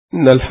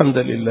إن الحمد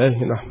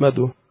لله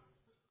نحمده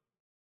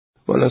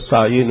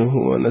ونستعينه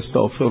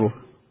ونستغفره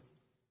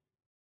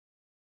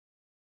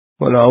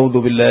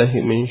ونعوذ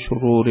بالله من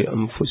شرور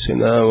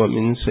أنفسنا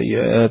ومن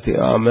سيئات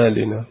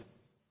أعمالنا.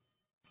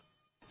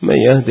 من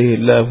يهده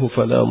الله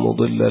فلا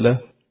مضل له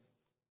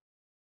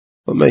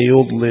ومن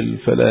يضلل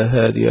فلا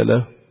هادي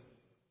له،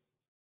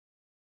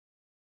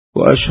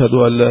 وأشهد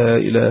أن لا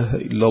إله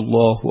إلا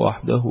الله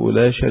وحده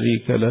لا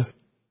شريك له،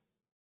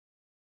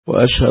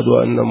 وأشهد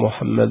أن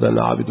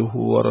محمدا عبده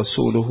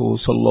ورسوله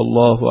صلى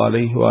الله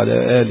عليه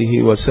وعلى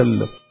آله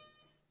وسلم.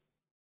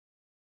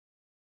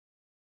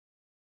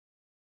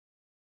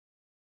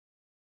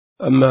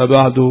 أما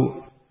بعد،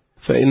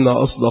 فإن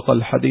أصدق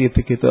الحديث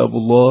كتاب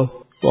الله،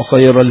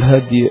 وخير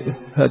الهدي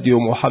هدي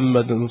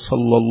محمد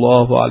صلى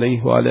الله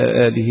عليه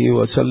وعلى آله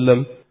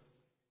وسلم،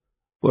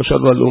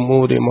 وشر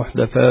الأمور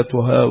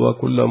محدثاتها،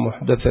 وكل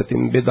محدثة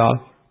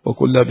بدعة،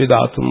 وكل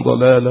بدعة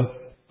ضلالة،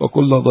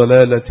 وكل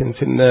ضلالة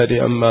في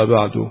النار. أما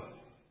بعد،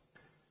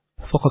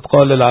 فقد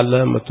قال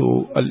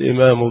العلامة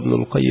الإمام ابن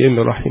القيم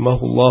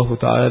رحمه الله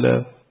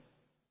تعالى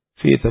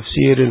في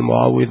تفسير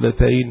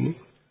المعوذتين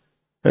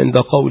عند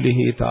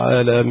قوله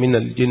تعالى: من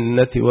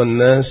الجنة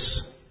والناس.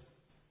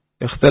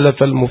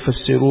 اختلف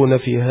المفسرون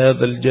في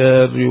هذا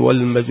الجار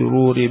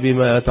والمجرور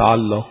بما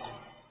يتعلق،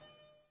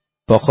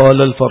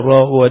 فقال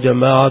الفراء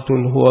وجماعة: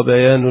 هو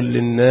بيان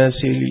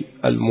للناس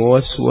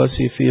الموسوس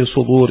في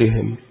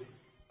صدورهم،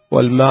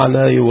 والمعنى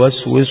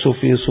يوسوس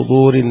في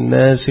صدور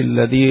الناس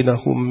الذين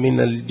هم من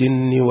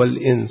الجن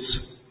والإنس،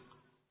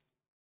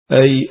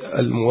 أي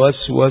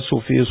الموسوس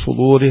في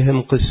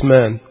صدورهم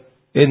قسمان: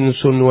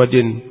 إنس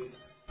وجن،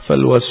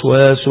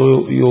 فالوسواس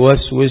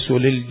يوسوس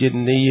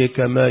للجني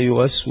كما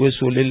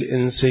يوسوس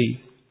للإنسي.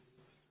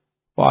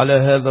 وعلى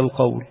هذا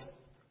القول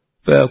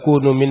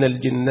فيكون من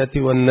الجنة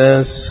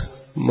والناس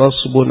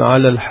نصب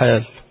على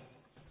الحال،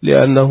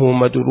 لأنه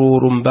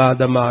مجرور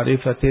بعد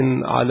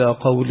معرفة على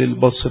قول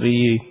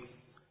البصريين،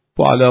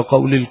 وعلى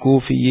قول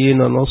الكوفيين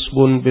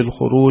نصب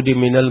بالخروج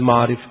من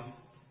المعرفة.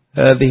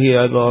 هذه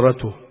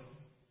عبارته،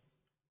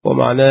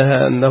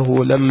 ومعناها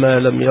أنه لما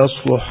لم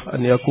يصلح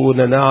أن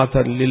يكون نعتا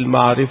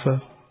للمعرفة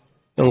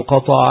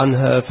انقطع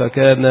عنها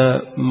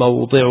فكان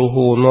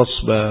موضعه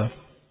نصبا.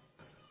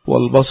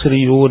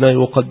 والبصريون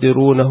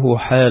يقدرونه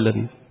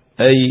حالا،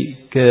 أي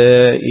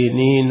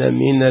كائنين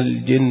من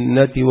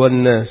الجنة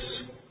والناس.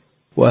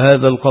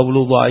 وهذا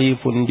القول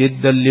ضعيف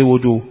جدا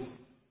لوجوه: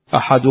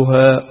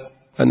 أحدها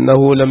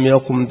أنه لم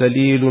يقم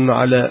دليل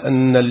على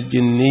أن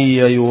الجني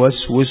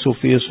يوسوس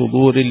في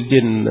صدور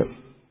الجن،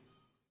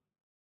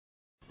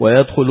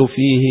 ويدخل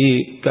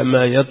فيه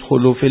كما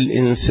يدخل في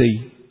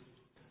الإنسي،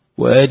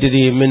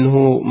 ويجري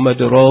منه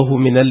مجراه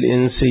من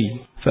الإنسي،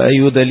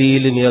 فأي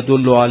دليل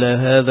يدل على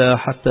هذا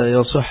حتى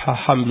يصح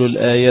حمل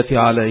الآية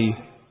عليه؟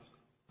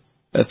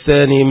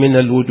 الثاني من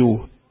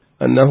الوجوه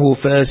أنه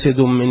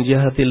فاسد من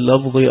جهة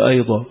اللفظ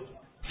أيضا،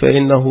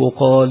 فإنه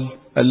قال: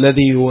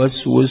 الذي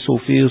يوسوس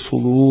في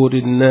صدور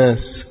الناس،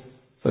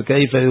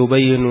 فكيف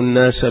يبين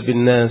الناس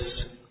بالناس؟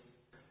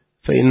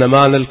 فإن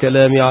معنى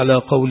الكلام على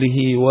قوله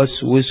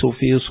يوسوس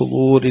في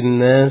صدور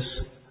الناس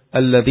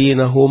الذين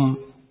هم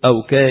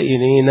أو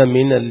كائنين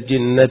من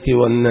الجنة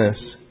والناس.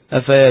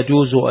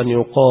 أفيجوز أن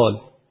يقال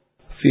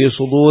في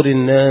صدور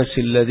الناس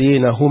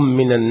الذين هم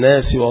من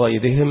الناس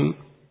وغيرهم؟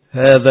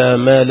 هذا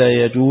ما لا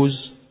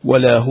يجوز،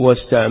 ولا هو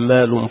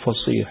استعمال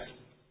فصيح.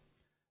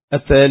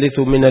 الثالث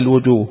من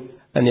الوجوه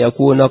أن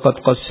يكون قد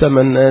قسم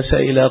الناس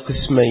إلى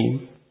قسمين: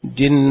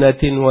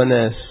 جنة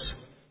وناس،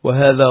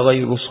 وهذا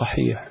غير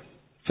صحيح،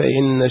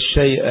 فإن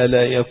الشيء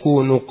لا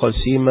يكون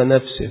قسيم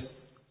نفسه.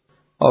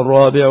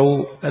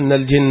 الرابع أن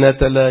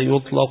الجنة لا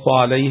يطلق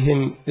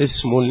عليهم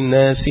اسم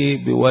الناس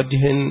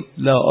بوجه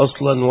لا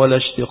أصلا ولا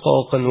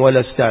اشتقاقا ولا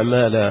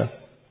استعمالا،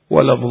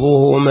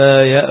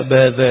 ولفظهما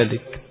يأبى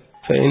ذلك،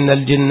 فإن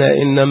الجن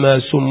إنما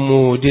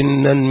سموا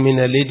جنا من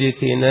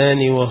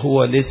الاجتنان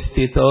وهو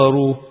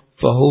الاستتار،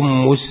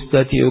 فهم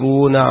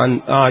مستترون عن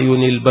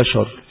أعين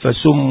البشر،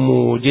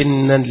 فسموا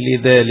جنا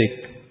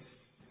لذلك،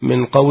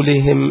 من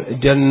قولهم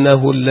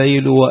جنه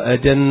الليل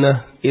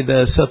وأجنه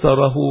إذا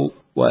ستره،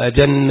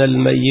 وأجن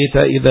الميت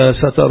إذا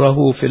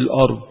ستره في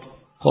الأرض.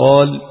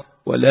 قال: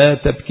 ولا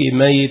تبكي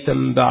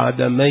ميتا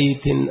بعد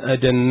ميت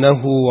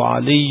أجنه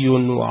علي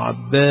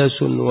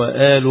وعباس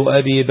وآل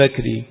أبي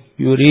بكر،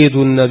 يريد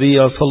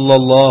النبي صلى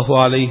الله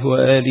عليه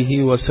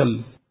وآله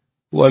وسلم.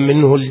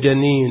 ومنه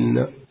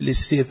الجنين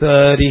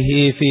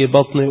لاستثاره في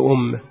بطن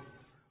أمه.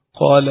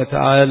 قال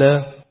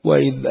تعالى: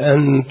 وإذ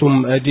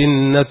أنتم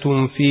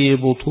أجنة في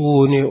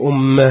بطون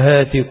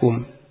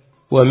أمهاتكم.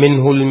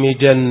 ومنه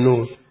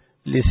المجن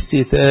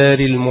لاستثار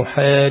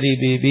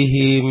المحارب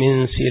به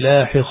من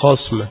سلاح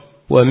خصمه.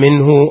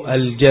 ومنه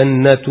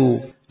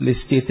الجنة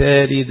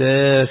لاستثار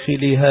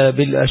داخلها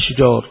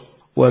بالأشجار.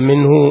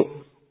 ومنه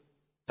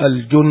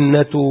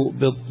الجنة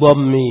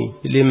بالضم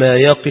لما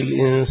يقي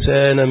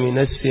الإنسان من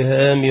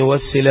السهام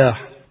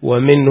والسلاح.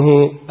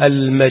 ومنه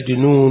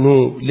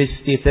المجنون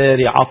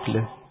لاستثار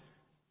عقله.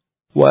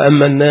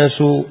 وأما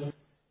الناس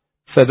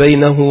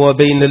فبينه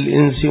وبين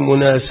الإنس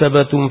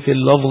مناسبة في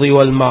اللفظ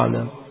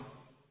والمعنى،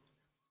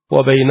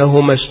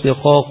 وبينهما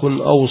اشتقاق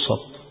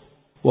أوسط،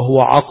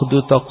 وهو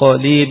عقد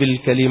تقاليب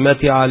الكلمة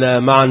على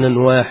معنى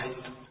واحد.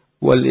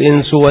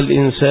 والإنس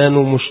والإنسان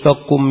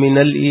مشتق من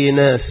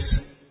الإيناس،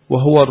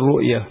 وهو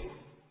الرؤية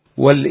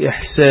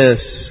والإحساس،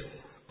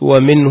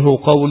 ومنه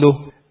قوله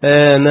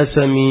آنس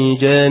من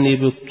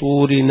جانب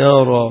الطور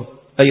نارا،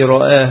 أي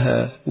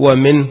رآها.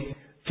 ومنه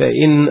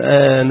فإن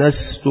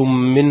آنستم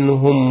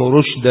منهم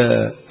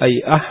رشدا،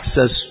 أي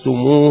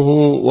أحسستموه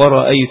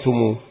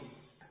ورأيتموه.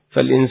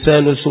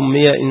 فالإنسان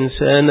سمي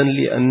إنسانا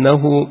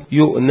لأنه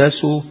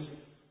يؤنس،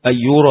 أي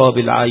يرى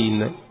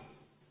بالعين.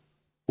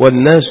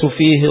 والناس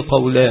فيه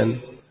قولان،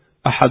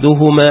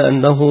 أحدهما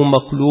أنه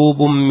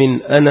مقلوب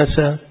من أنس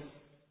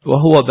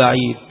وهو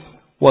بعيد،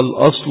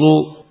 والأصل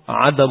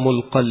عدم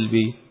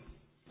القلب.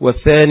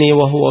 والثاني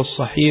وهو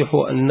الصحيح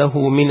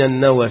أنه من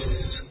النوس،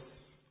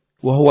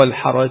 وهو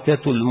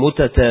الحركة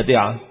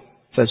المتتابعة،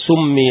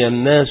 فسمي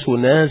الناس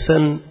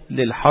ناسا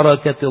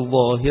للحركة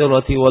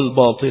الظاهرة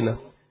والباطنة،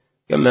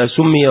 كما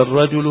سمي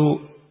الرجل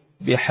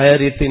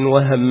بحارث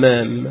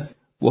وهمام،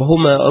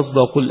 وهما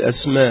أصدق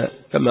الأسماء،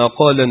 كما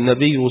قال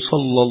النبي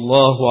صلى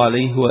الله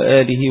عليه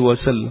وآله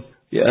وسلم،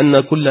 لأن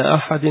كل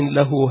أحد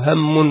له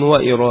هم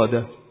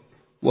وإرادة،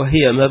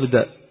 وهي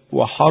مبدأ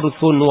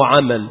وحرث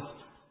وعمل،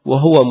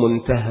 وهو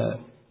منتهى.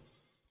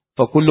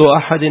 فكل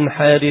أحد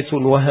حارث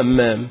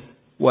وهمام،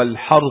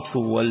 والحرث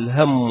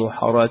والهم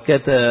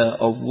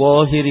حركتا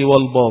الظاهر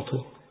والباطن،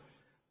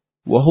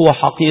 وهو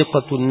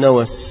حقيقة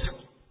النوس.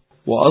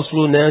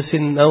 وأصل ناس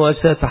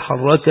النوس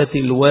تحركت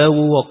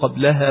الواو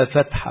وقبلها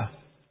فتحة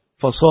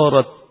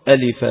فصارت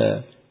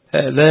ألفا.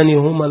 هذان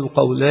هما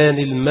القولان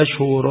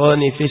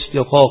المشهوران في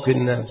اشتقاق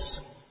الناس.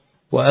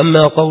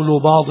 وأما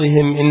قول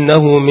بعضهم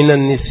إنه من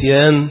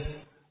النسيان،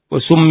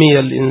 وسمي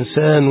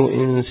الإنسان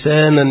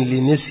إنسانا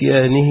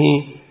لنسيانه،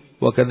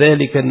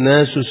 وكذلك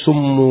الناس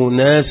سموا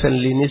ناسا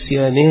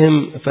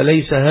لنسيانهم،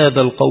 فليس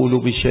هذا القول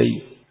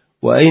بشيء.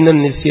 وأين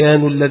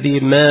النسيان الذي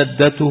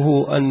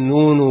مادته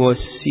النون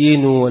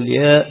والسين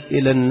والياء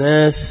إلى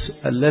الناس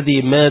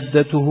الذي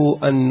مادته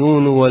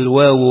النون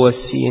والواو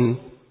والسين؟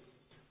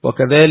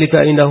 وكذلك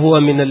أين هو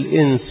من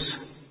الإنس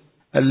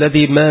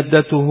الذي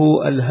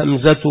مادته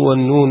الهمزة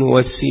والنون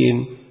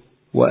والسين؟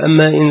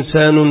 وأما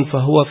إنسان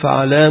فهو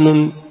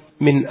فعلان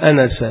من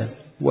أنس،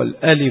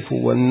 والألف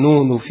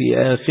والنون في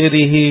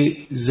آخره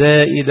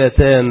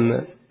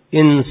زائدتان،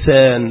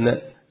 إنسان،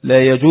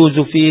 لا يجوز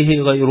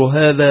فيه غير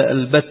هذا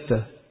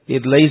البتة،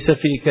 إذ ليس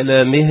في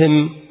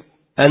كلامهم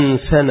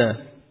أنسنا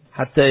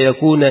حتى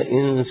يكون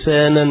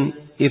إنسانا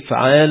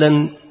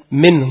إفعالا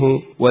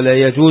منه،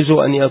 ولا يجوز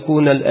أن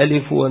يكون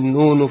الألف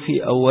والنون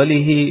في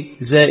أوله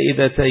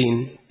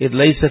زائدتين، إذ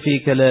ليس في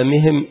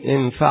كلامهم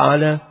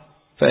انفعل،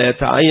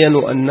 فيتعين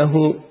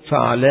أنه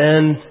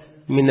فعلان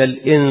من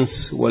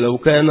الإنس، ولو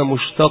كان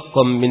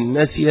مشتقا من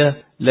نسية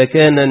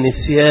لكان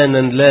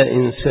نسيانا لا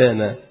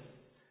إنسانا.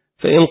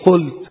 فإن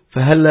قلت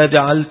فهلا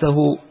جعلته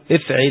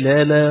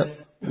افعلالا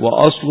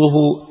وأصله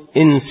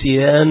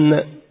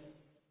إنسيان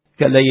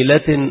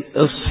كليلة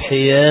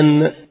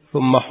إصحيان،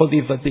 ثم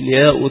حذفت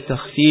الياء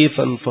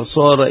تخفيفا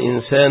فصار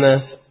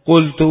إنسانا،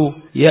 قلت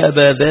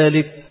يأبى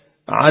ذلك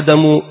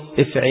عدم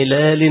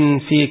افعلال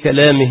في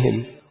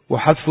كلامهم،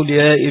 وحذف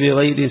الياء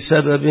بغير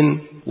سبب،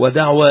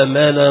 ودعوى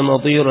ما لا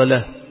نظير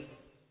له،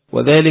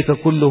 وذلك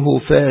كله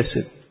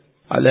فاسد،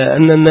 على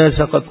أن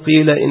الناس قد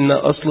قيل إن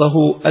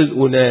أصله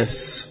الأناس،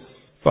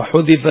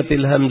 فحذفت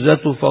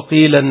الهمزة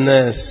فقيل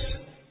الناس،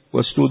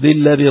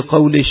 واستدل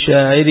بقول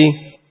الشاعر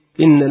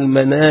إن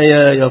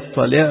المنايا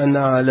يطلعن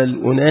على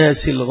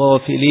الأناس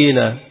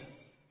الغافلين،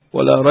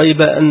 ولا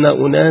ريب أن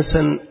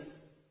أناسا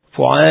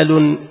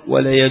فعال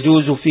ولا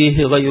يجوز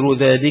فيه غير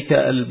ذلك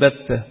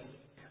البتة.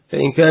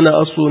 فإن كان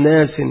أصل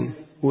ناس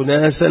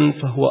أناسا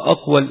فهو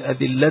أقوى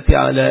الأدلة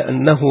على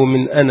أنه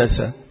من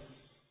أنس،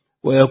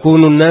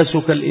 ويكون الناس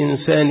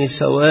كالإنسان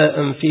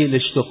سواء في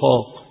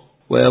الاشتقاق،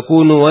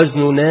 ويكون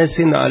وزن ناس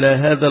على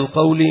هذا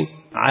القول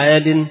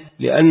عال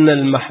لأن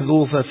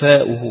المحذوف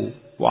فاؤه،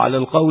 وعلى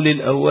القول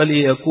الأول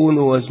يكون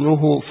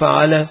وزنه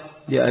فعل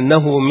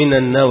لأنه من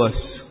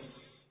النوس،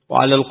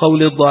 وعلى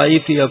القول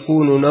الضعيف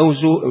يكون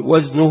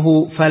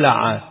وزنه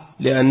فلع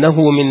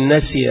لأنه من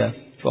نسي،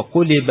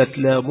 فقلبت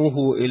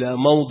لامه إلى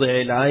موضع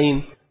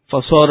العين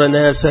فصار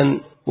ناسا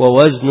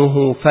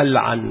ووزنه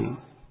فلعا.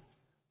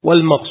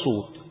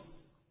 والمقصود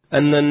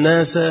أن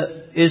الناس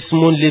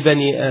اسم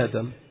لبني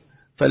آدم،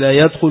 فلا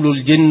يدخل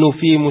الجن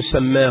في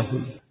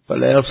مسماهم،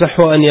 فلا يصح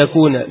أن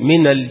يكون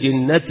من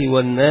الجنة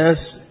والناس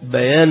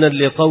بيانا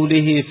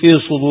لقوله في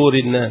صدور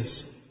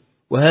الناس،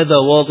 وهذا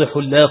واضح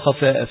لا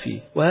خفاء فيه.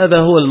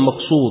 وهذا هو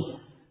المقصود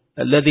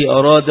الذي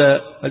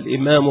أراد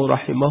الإمام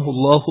رحمه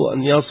الله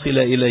أن يصل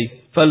إليه.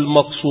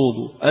 فالمقصود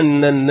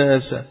أن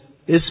الناس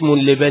اسم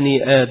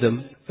لبني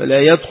آدم، فلا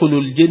يدخل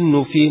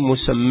الجن في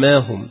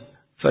مسماهم،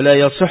 فلا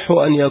يصح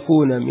أن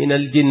يكون من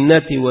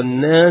الجنة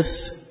والناس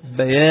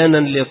بيانا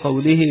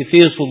لقوله في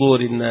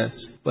صدور الناس،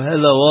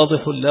 وهذا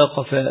واضح لا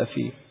خفاء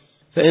فيه.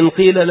 فإن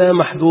قيل لا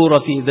محذور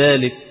في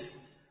ذلك،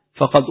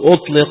 فقد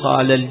أطلق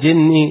على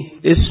الجن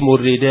اسم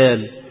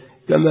الرجال،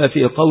 كما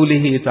في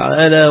قوله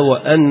تعالى: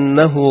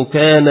 وأنه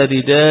كان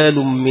رجال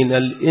من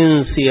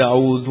الإنس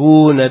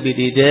يعوذون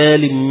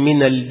برجال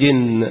من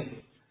الجن.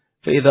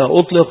 فإذا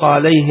أطلق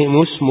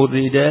عليهم اسم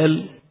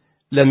الرجال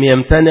لم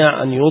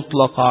يمتنع أن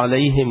يطلق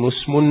عليهم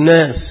اسم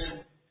الناس.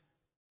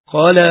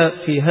 قال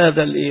في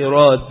هذا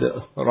الإيراد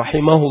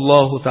رحمه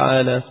الله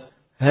تعالى: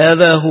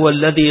 هذا هو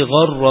الذي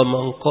غر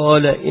من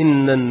قال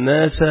إن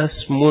الناس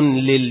اسم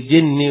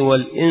للجن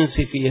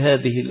والإنس في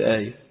هذه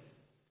الآية.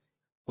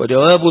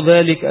 وجواب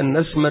ذلك أن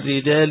اسم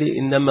الرجال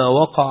إنما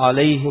وقع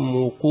عليهم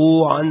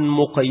وقوعا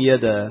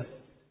مقيدا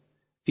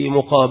في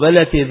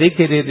مقابلة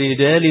ذكر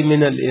الرجال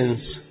من الإنس،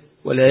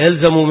 ولا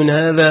يلزم من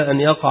هذا أن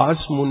يقع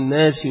اسم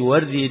الناس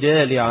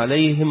والرجال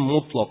عليهم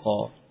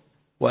مطلقا.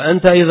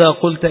 وأنت إذا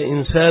قلت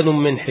إنسان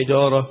من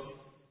حجارة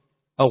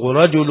أو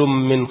رجل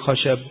من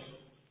خشب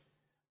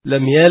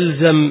لم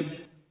يلزم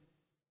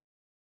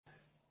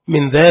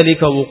من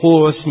ذلك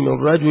وقوع اسم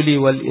الرجل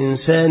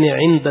والإنسان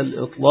عند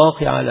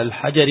الإطلاق على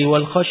الحجر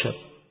والخشب.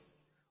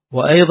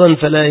 وأيضا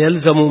فلا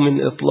يلزم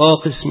من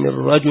إطلاق اسم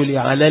الرجل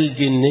على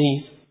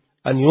الجني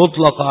أن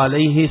يطلق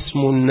عليه اسم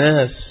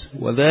الناس،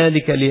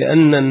 وذلك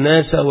لأن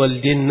الناس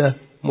والجن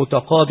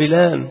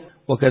متقابلان،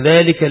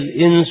 وكذلك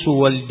الإنس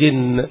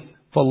والجن.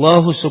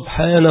 فالله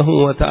سبحانه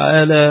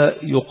وتعالى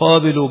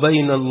يقابل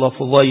بين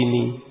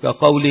اللفظين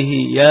كقوله: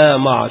 يا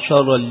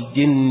معشر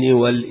الجن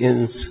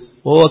والإنس،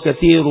 وهو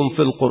كثير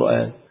في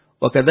القرآن.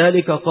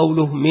 وكذلك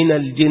قوله: من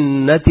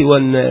الجنة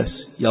والناس،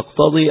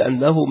 يقتضي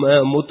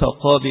أنهما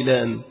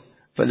متقابلان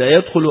فلا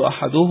يدخل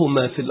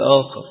أحدهما في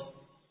الآخر،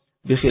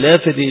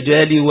 بخلاف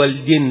الرجال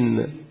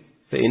والجن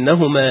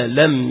فإنهما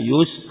لم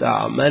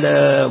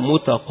يستعملا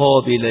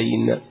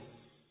متقابلين،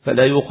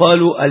 فلا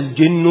يقال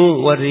الجن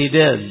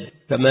والرجال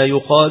كما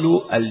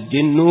يقال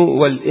الجن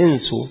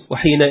والإنس.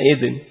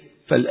 وحينئذ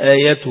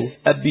فالآية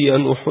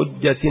أبين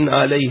حجة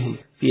عليهم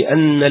في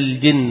أن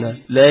الجن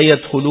لا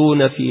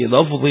يدخلون في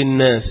لفظ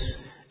الناس،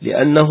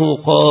 لأنه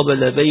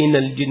قابل بين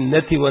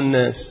الجنة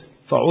والناس،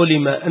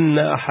 فعلم أن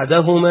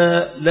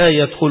أحدهما لا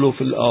يدخل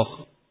في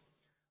الآخر.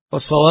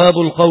 فالصواب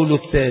القول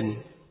الثاني،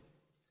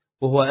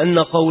 وهو أن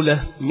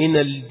قوله من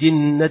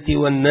الجنة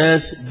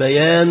والناس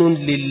بيان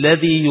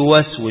للذي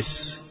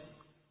يوسوس،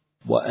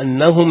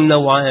 وأنهم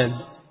نوعان: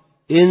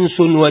 إنس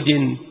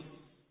وجن.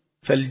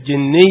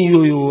 فالجني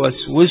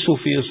يوسوس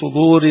في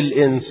صدور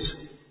الإنس،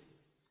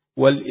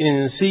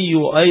 والإنسي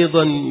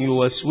أيضا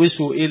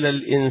يوسوس إلى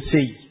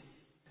الإنسي.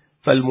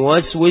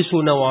 فالموسوس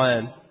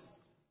نوعان: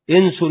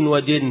 إنس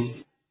وجن.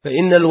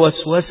 فإن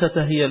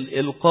الوسوسة هي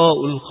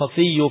الإلقاء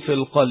الخفي في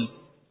القلب،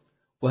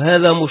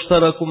 وهذا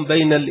مشترك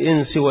بين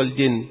الإنس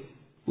والجن،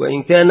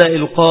 وإن كان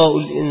إلقاء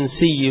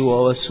الإنسي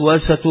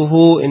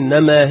ووسوسته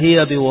إنما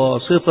هي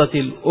بواسطة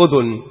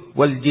الأذن،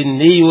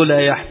 والجني لا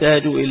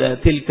يحتاج إلى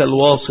تلك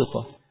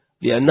الواسطة،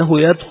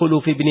 لأنه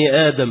يدخل في ابن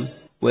آدم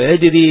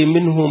ويجري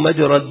منه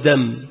مجرى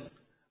الدم،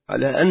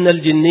 على أن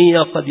الجني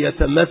قد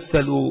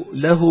يتمثل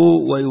له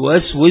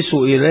ويوسوس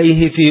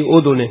إليه في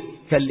أذنه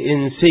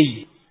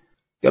كالإنسي،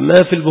 كما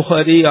في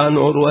البخاري عن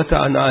عروة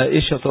عن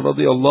عائشة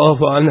رضي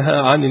الله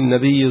عنها عن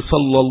النبي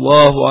صلى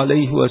الله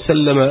عليه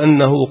وسلم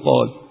أنه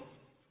قال: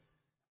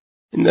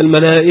 إن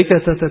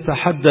الملائكة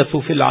تتحدث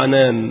في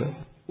العنان،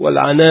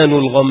 والعنان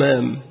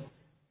الغمام،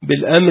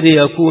 بالأمر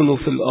يكون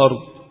في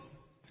الأرض،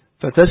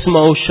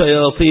 فتسمع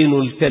الشياطين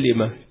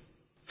الكلمة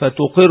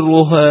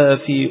فتقرها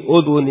في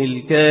أذن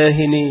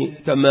الكاهن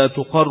كما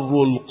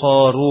تقر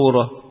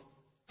القارورة،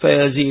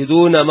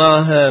 فيزيدون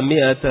معها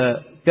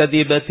 100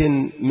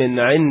 كذبة من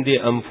عند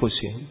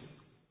أنفسهم.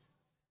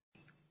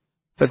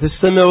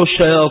 فتستمع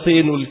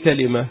الشياطين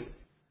الكلمة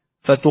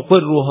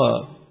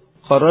فتقرها.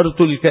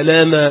 قررت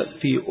الكلام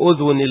في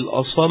أذن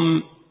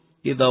الأصم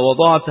إذا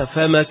وضعت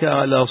فمك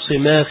على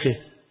صماخه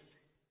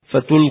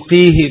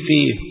فتلقيه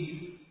فيه،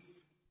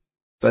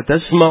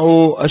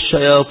 فتسمع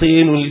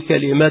الشياطين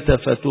الكلمة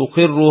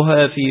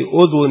فتقرها في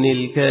أذن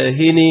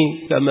الكاهن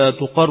كما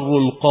تقر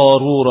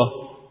القارورة،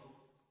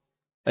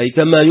 أي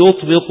كما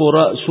يطبق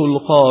رأس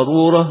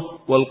القارورة،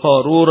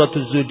 والقارورة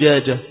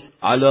الزجاجة،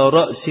 على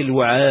رأس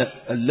الوعاء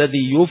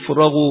الذي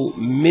يفرغ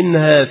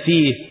منها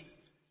فيه،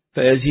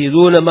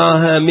 فيزيدون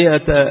معها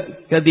 100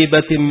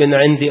 كذبة من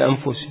عند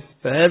أنفسهم.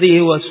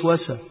 فهذه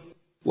وسوسة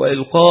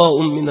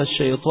وإلقاء من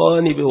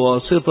الشيطان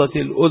بواسطة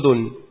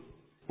الأذن.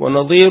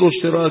 ونظير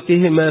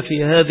اشتراكهما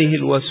في هذه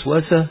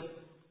الوسوسة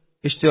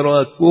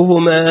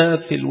اشتراكهما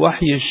في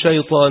الوحي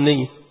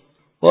الشيطاني.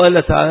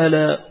 قال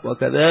تعالى: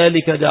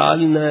 وكذلك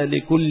جعلنا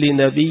لكل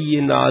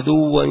نبي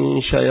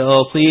عدوا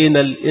شياطين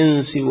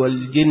الإنس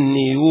والجن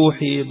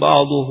يوحي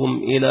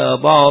بعضهم إلى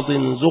بعض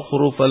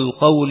زخرف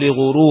القول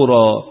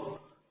غرورا.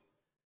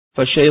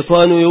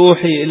 فالشيطان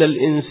يوحي إلى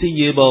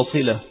الإنسي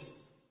باطلة،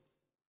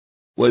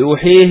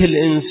 ويوحيه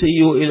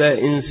الإنسي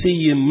إلى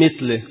إنسي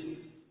مثله.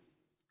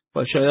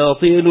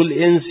 فشياطين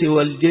الإنس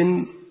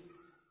والجن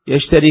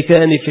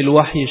يشتركان في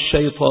الوحي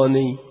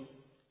الشيطاني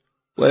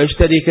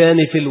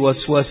ويشتركان في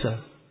الوسوسة،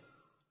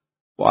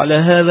 وعلى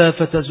هذا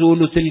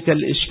فتزول تلك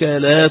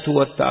الإشكالات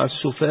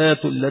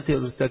والتعسفات التي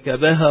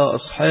ارتكبها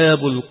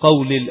أصحاب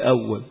القول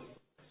الأول.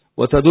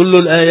 وتدل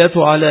الآية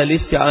على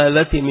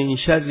الاستعاذة من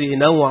شر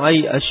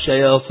نوعي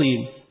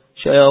الشياطين،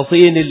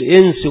 شياطين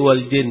الإنس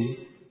والجن.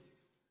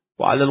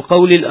 وعلى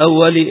القول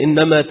الأول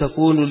إنما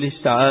تكون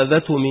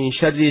الاستعاذة من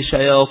شر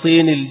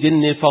شياطين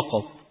الجن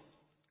فقط،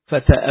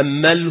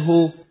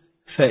 فتأمله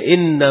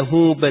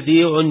فإنه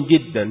بديع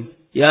جدا،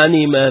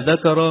 يعني ما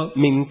ذكر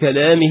من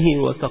كلامه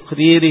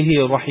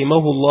وتقريره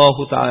رحمه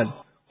الله تعالى.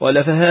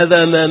 قال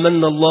فهذا ما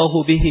من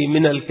الله به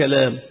من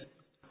الكلام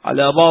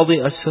على بعض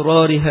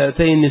أسرار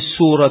هاتين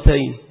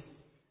السورتين،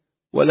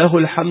 وله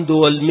الحمد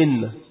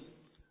والمنة،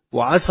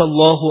 وعسى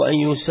الله أن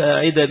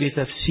يساعد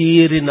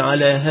بتفسير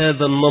على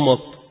هذا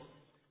النمط،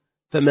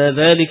 فما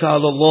ذلك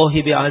على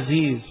الله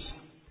بعزيز،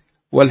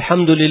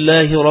 والحمد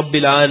لله رب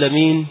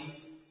العالمين.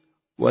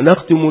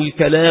 ونختم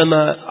الكلام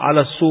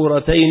على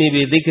السورتين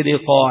بذكر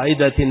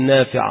قاعدة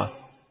نافعة.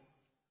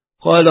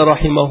 قال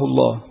رحمه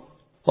الله: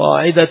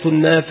 قاعدة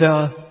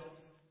نافعة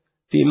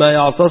فيما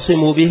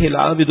يعتصم به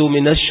العبد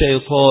من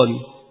الشيطان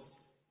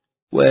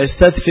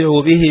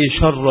ويستدفع به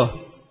شره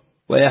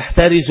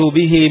ويحترز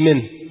به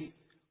منه،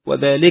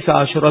 وذلك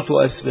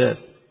 10 أسباب.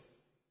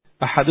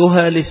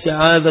 أحدها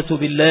الاستعاذة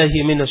بالله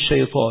من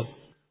الشيطان.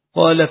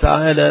 قال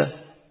تعالى: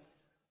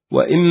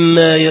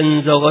 وإما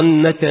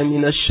ينزغنك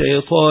من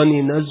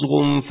الشيطان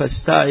نزغ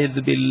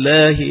فاستعذ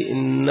بالله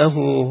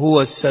إنه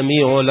هو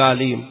السميع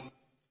العليم.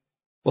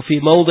 وفي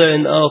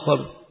موضع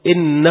آخر: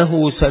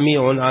 إنه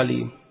سميع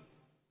عليم.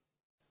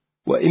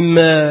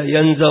 وإما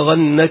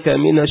ينزغنك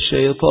من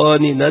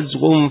الشيطان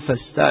نزغ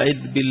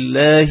فاستعذ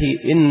بالله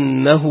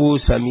إنه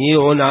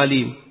سميع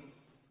عليم.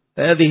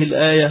 هذه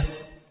الآية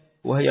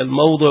وهي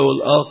الموضع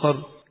الآخر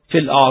في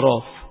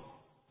الأعراف.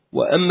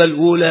 وأما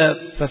الأولى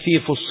ففي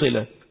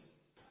فصلت.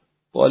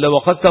 قال: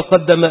 وقد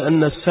تقدم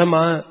أن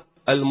السمع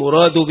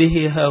المراد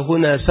به ها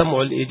هنا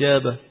سمع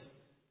الإجابة،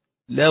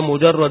 لا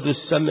مجرد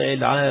السمع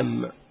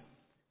العام.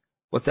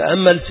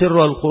 وتأمل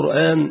سر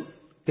القرآن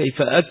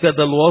كيف أكد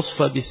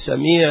الوصف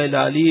بالسميع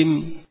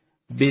العليم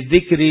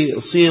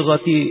بذكر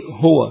صيغة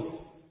هو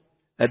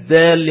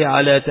الدال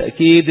على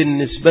تأكيد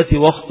النسبة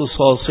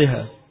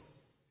واختصاصها،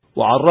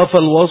 وعرف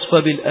الوصف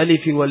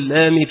بالألف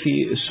واللام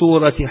في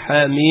سورة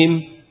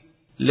حاميم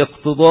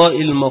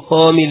لاقتضاء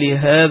المقام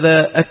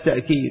لهذا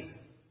التأكيد،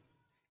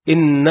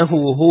 إنه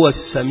هو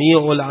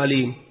السميع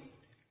العليم.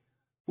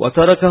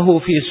 وتركه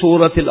في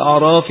سورة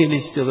الأعراف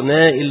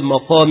لاستغناء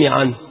المقام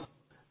عنه،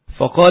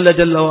 فقال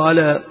جل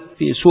وعلا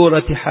في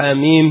سورة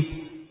حاميم: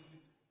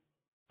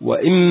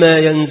 وإما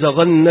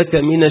ينزغنك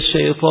من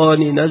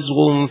الشيطان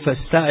نزغ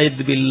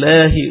فاستعذ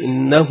بالله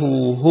إنه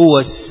هو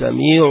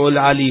السميع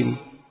العليم.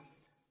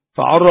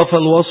 فعرف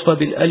الوصف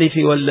بالألف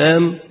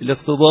واللام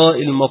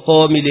لاقتضاء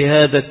المقام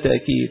لهذا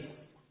التأكيد،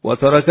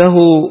 وتركه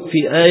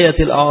في آية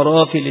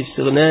الأعراف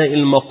لاستغناء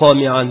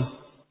المقام عنه،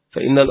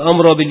 فإن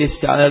الأمر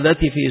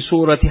بالاستعاذة في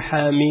سورة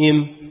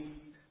حاميم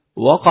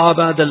وقع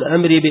بعد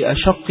الأمر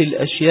بأشق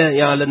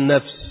الأشياء على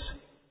النفس،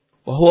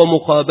 وهو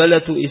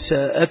مقابلة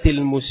إساءة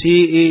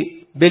المسيء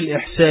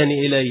بالإحسان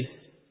إليه،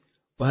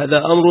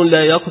 وهذا أمر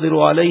لا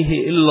يقدر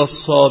عليه إلا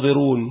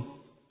الصابرون،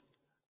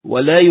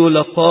 ولا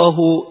يلقاه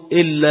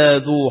إلا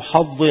ذو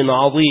حظ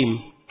عظيم،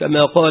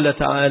 كما قال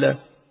تعالى: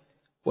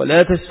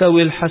 ولا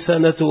تستوي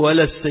الحسنة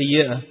ولا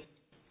السيئة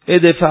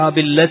ادفع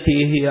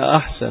بالتي هي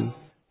أحسن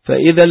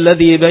فإذا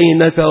الذي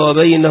بينك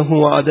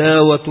وبينه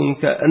عداوة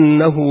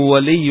كأنه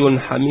ولي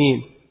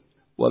حميم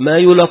وما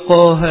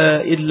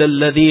يلقاها إلا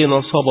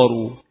الذين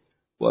صبروا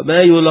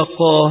وما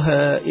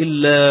يلقاها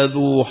إلا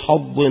ذو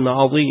حظ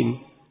عظيم.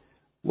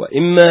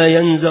 وإما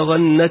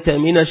ينزغنك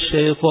من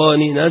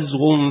الشيطان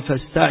نزغ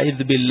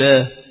فاستعذ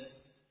بالله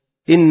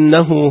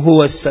إنه هو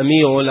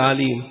السميع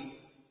العليم.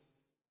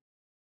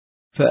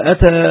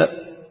 فأتى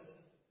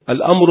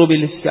الأمر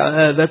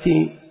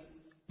بالاستعاذة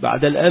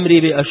بعد الأمر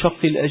بأشق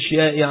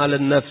الأشياء على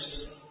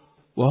النفس،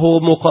 وهو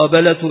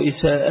مقابلة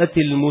إساءة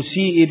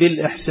المسيء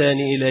بالإحسان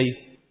إليه،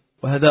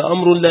 وهذا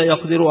أمر لا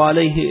يقدر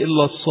عليه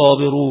إلا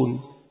الصابرون،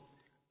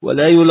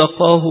 ولا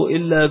يلقاه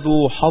إلا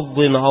ذو حظ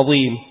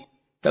عظيم،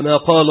 كما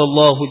قال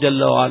الله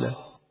جل وعلا: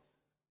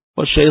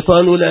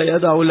 والشيطان لا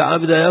يدع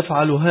العبد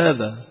يفعل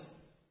هذا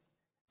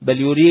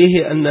بل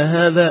يريه أن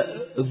هذا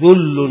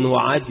ذل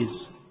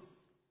وعجز،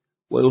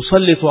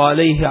 ويسلط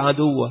عليه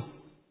عدوه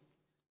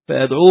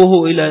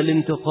فيدعوه إلى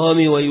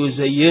الانتقام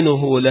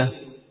ويزينه له،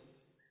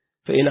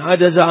 فإن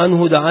عجز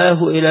عنه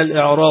دعاه إلى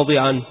الإعراض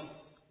عنه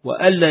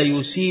وألا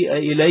يسيء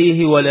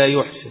إليه ولا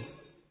يحسن،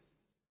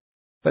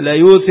 فلا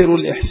يؤثر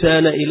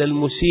الإحسان إلى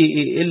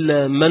المسيء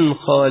إلا من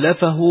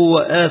خالفه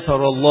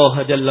وآثر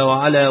الله جل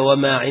وعلا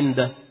وما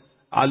عنده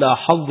على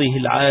حظه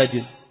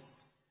العاجز،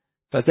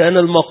 فكان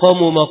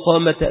المقام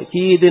مقام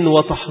تأكيد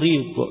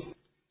وتحريض،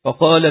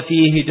 فقال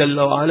فيه جل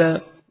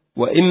وعلا: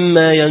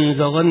 وإما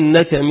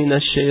ينزغنك من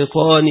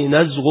الشيطان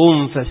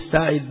نزغ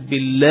فاستعذ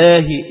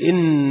بالله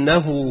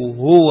إنه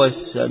هو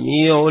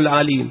السميع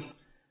العليم.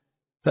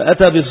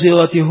 فأتى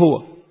بصيغة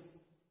هو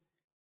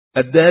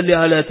الدال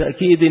على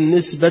تأكيد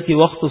النسبة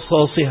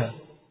واختصاصها،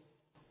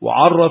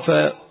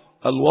 وعرف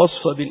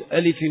الوصف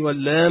بالألف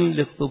واللام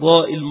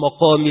لاقتضاء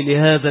المقام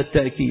لهذا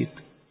التأكيد.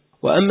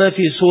 وأما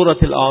في سورة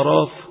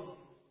الأعراف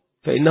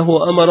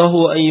فإنه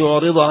أمره أن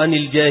يعرض عن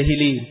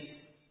الجاهلين.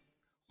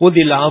 خذ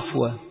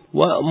العفو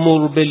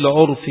وأمر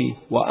بالعرف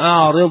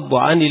وأعرض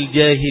عن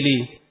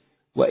الجاهلين،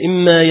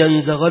 وإما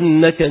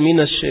ينزغنك من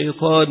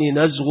الشيطان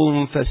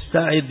نزغ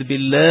فاستعذ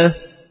بالله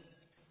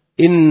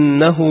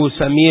إنه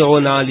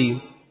سميع عليم.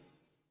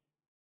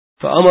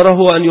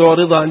 فأمره أن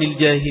يعرض عن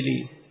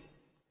الجاهلين،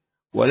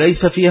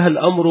 وليس فيها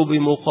الأمر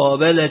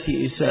بمقابلة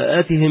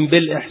إساءتهم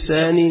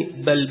بالإحسان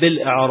بل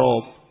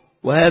بالإعراض،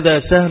 وهذا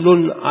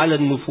سهل على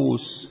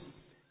النفوس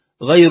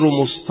غير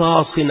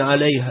مستعص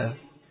عليها،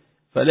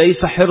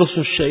 فليس حرص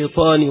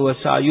الشيطان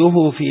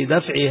وسعيه في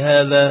دفع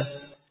هذا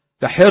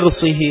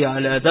كحرصه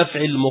على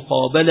دفع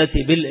المقابلة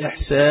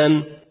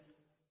بالإحسان.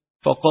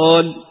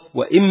 فقال: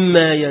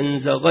 وإما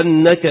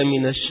ينزغنك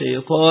من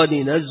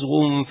الشيطان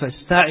نزغ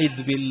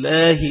فاستعذ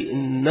بالله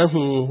إنه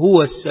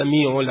هو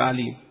السميع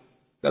العليم،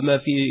 كما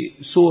في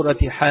سورة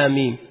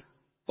حاميم.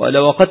 قال: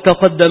 وقد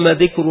تقدم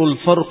ذكر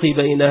الفرق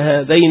بين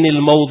هذين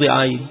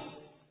الموضعين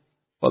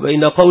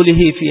وبين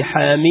قوله في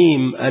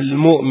حاميم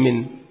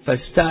المؤمن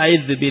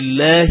فاستعذ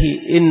بالله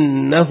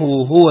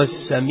إنه هو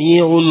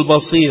السميع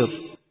البصير.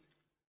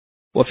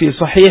 وفي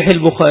صحيح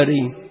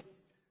البخاري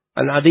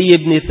عن عدي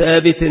بن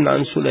ثابت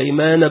عن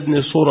سليمان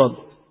بن صرد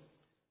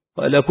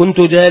قال: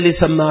 كنت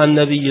جالسا مع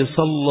النبي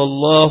صلى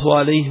الله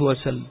عليه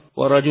وسلم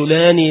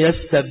ورجلان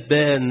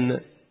يستبان،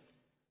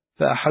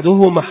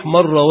 فأحدهما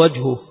احمر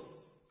وجهه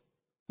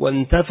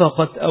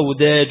وانتفقت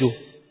أوداجه،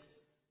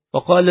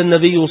 فقال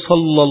النبي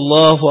صلى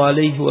الله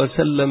عليه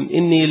وسلم: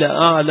 إني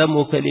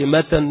لأعلم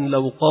كلمة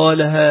لو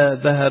قالها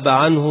ذهب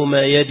عنه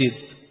ما يجد،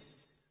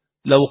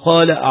 لو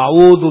قال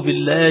أعوذ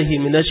بالله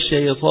من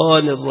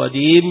الشيطان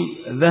الرجيم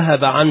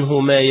ذهب عنه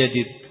ما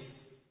يجد.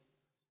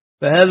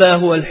 فهذا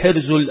هو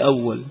الحرز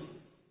الأول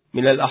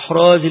من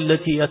الأحراز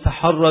التي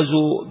يتحرز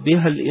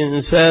بها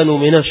الإنسان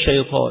من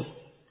الشيطان،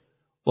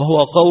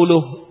 وهو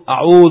قوله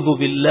أعوذ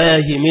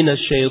بالله من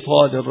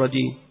الشيطان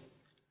الرجيم.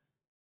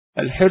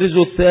 الحرز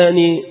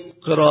الثاني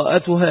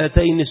قراءة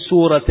هاتين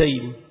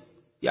السورتين،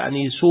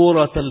 يعني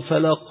سورة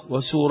الفلق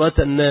وسورة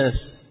الناس،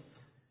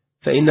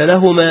 فإن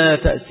لهما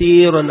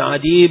تأثيرا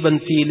عجيبا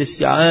في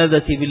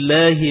الاستعاذة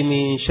بالله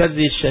من شر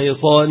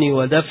الشيطان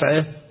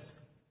ودفعه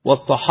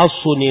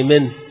والتحصن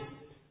منه.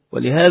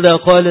 ولهذا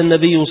قال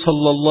النبي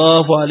صلى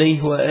الله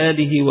عليه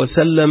وآله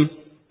وسلم: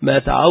 ما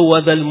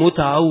تعوذ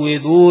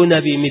المتعوذون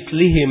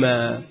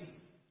بمثلهما.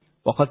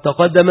 وقد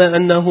تقدم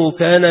أنه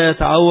كان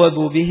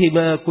يتعوذ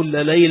بهما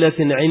كل ليلة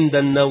عند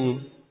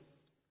النوم،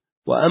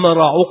 وأمر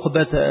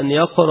عقبة أن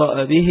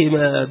يقرأ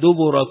بهما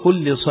دبر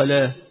كل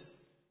صلاة.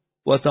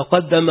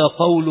 وتقدم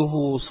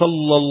قوله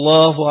صلى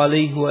الله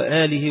عليه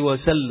وآله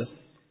وسلم: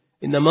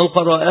 إن من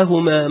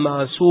قرأهما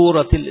مع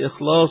سورة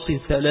الإخلاص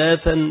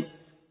 3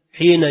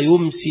 حين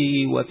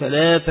يمسي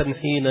و3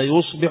 حين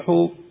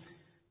يصبح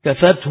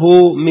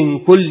كفته من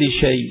كل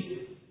شيء.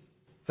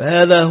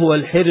 فهذا هو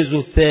الحرز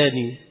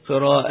الثاني،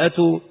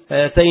 قراءة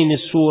هاتين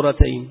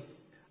السورتين.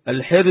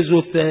 الحرز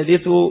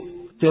الثالث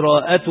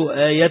قراءة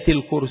آية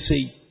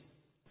الكرسي.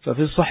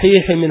 ففي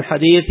الصحيح من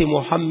حديث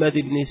محمد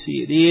بن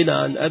سيرين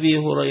عن أبي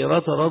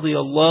هريرة رضي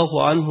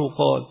الله عنه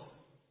قال: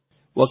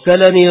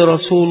 وكلني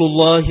رسول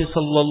الله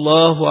صلى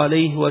الله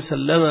عليه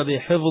وسلم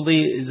بحفظ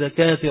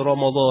زكاة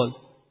رمضان،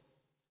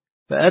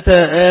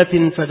 فأتى آت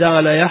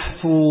فجعل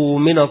يحفو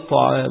من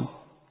الطعام،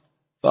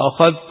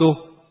 فأخذته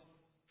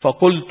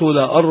فقلت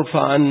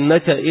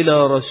لأرفعنك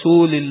إلى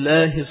رسول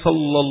الله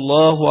صلى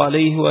الله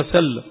عليه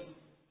وسلم،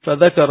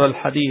 فذكر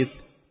الحديث.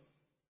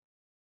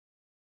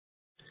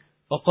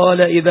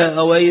 فقال: إذا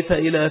أويت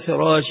إلى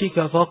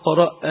فراشك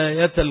فاقرأ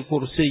آية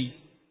الكرسي،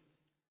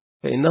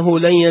 فإنه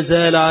لن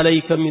يزال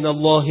عليك من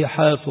الله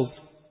حافظ،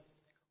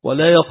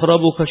 ولا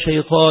يقربك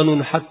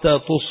شيطان حتى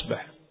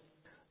تصبح.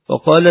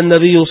 فقال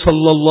النبي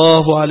صلى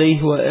الله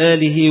عليه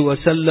وآله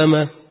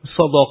وسلم: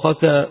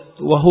 صدقك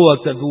وهو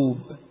كذوب،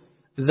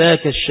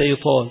 ذاك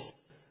الشيطان.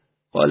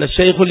 قال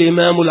الشيخ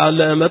الإمام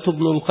العلامة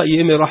ابن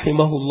القيم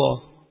رحمه الله: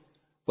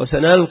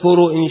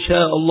 وسنذكر إن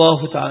شاء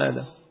الله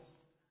تعالى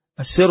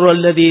السر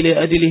الذي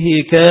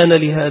لأجله كان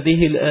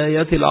لهذه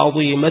الآية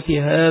العظيمة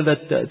هذا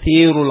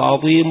التأثير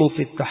العظيم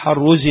في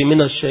التحرز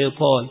من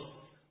الشيطان،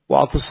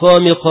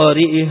 واعتصام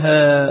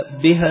قارئها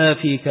بها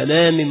في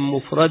كلام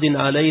مفرد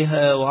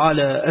عليها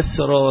وعلى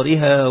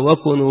أسرارها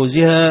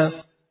وكنوزها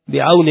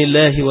بعون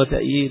الله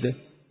وتأييده.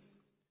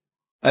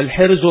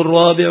 الحرز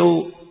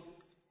الرابع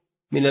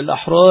من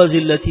الأحراز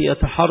التي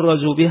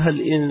يتحرز بها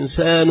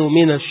الإنسان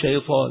من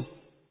الشيطان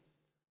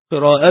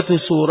قراءة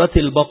سورة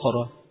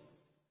البقرة.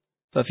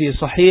 ففي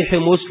صحيح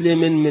مسلم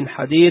من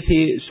حديث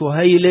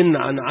سهيل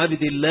عن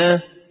عبد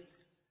الله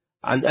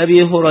عن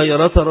أبي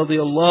هريرة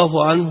رضي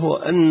الله عنه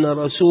أن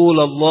رسول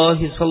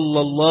الله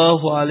صلى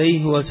الله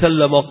عليه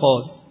وسلم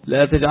قال: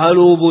 لا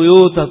تجعلوا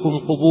بيوتكم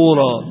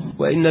قبورا،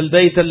 وإن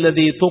البيت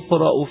الذي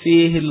تقرأ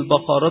فيه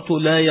البقرة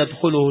لا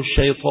يدخله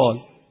الشيطان.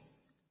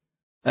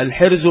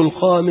 الحرز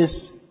الخامس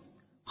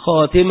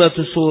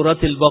خاتمة سورة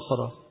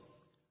البقرة.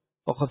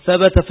 وقد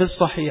ثبت في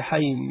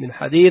الصحيحين من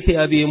حديث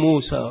أبي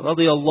موسى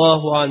رضي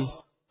الله عنه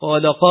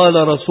قال: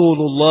 قال رسول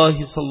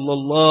الله صلى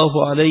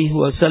الله عليه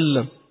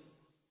وسلم: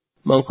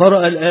 من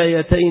قرأ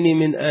الآيتين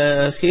من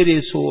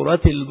آخر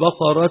سورة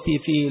البقرة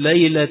في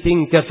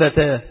ليلة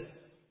كفتاه.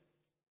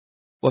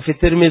 وفي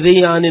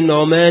الترمذي عن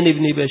النعمان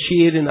بن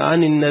بشير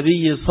عن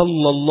النبي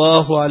صلى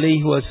الله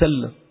عليه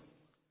وسلم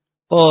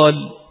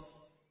قال: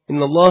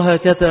 إن الله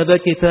كتب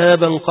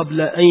كتابا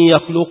قبل أن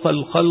يخلق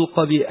الخلق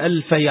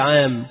ب1000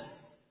 عام،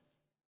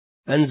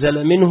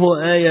 أنزل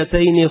منه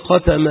آيتين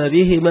ختم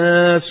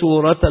بهما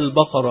سورة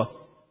البقرة،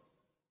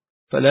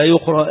 فلا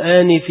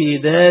يقرآن في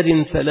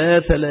دار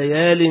 3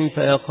 ليال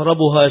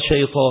فيقربها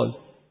شيطان.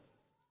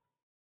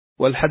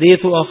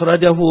 والحديث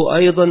أخرجه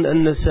أيضا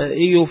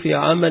النسائي في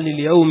عمل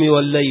اليوم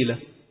والليلة،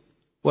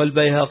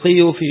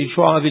 والبيهقي في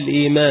شعب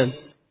الإيمان،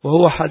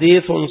 وهو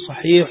حديث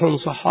صحيح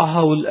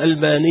صححه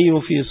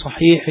الألباني في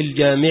صحيح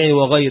الجامع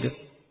وغيره.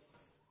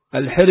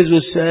 الحرز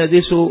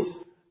السادس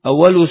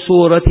أول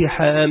سورة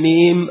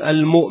حاميم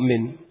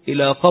المؤمن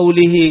إلى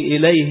قوله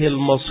إليه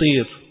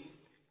المصير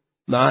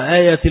مع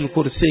آية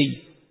الكرسي.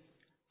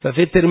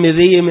 ففي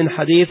الترمذي من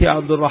حديث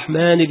عبد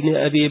الرحمن بن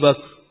أبي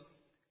بكر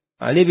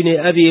عن ابن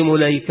أبي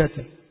مليكة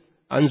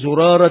عن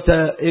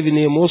زرارة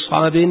ابن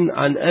مصعب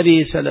عن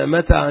أبي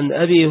سلمة عن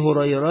أبي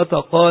هريرة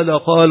قال: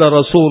 قال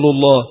رسول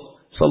الله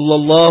صلى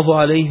الله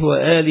عليه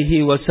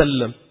وآله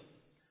وسلم: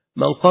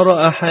 من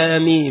قرأ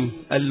حاميم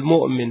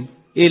المؤمن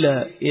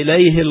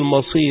إليه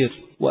المصير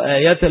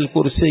وآية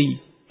الكرسي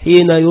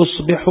حين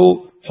يصبح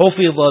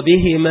حفظ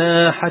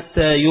بهما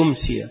حتى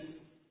يمسي،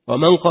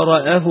 ومن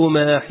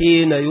قرأهما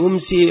حين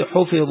يمسي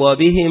حفظ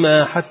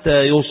بهما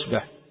حتى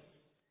يصبح.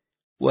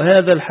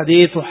 وهذا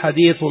الحديث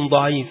حديث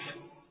ضعيف،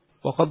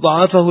 وقد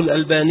ضعفه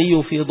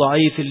الألباني في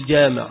ضعيف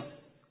الجامع.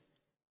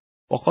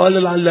 وقال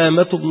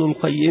العلامة ابن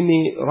القيم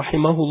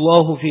رحمه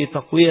الله في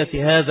تقوية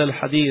هذا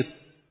الحديث: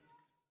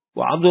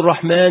 وعبد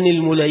الرحمن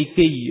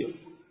المليكي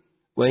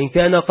وإن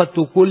كان قد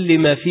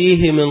تكلم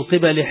فيه من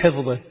قبل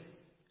حفظه،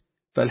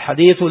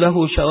 فالحديث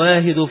له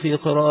شواهد في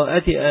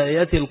قراءة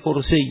آية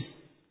الكرسي،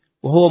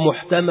 وهو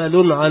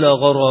محتمل على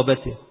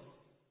غرابته.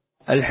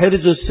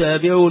 الحرز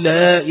السابع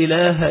لا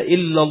إله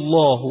إلا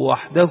الله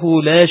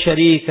وحده لا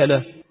شريك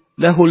له،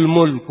 له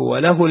الملك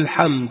وله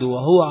الحمد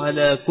وهو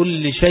على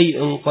كل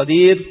شيء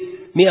قدير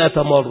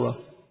 100 مرة.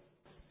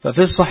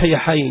 ففي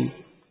الصحيحين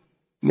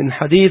من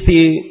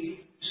حديث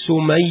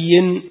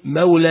سمي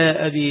مولى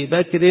أبي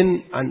بكر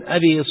عن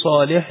أبي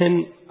صالح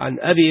عن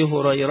أبي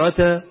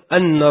هريرة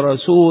أن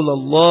رسول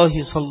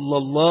الله صلى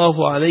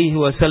الله عليه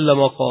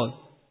وسلم قال: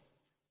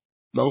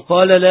 من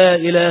قال لا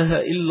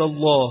إله إلا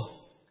الله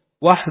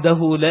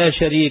وحده لا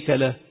شريك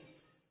له،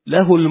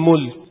 له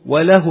الملك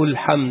وله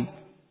الحمد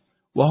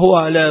وهو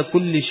على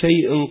كل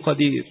شيء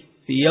قدير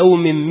في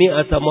يوم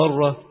 100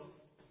 مرة،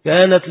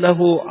 كانت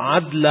له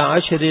عدل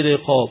 10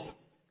 رقاب،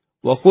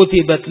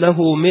 وكتبت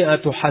له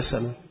 100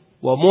 حسنة،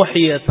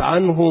 ومحيت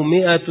عنه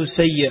 100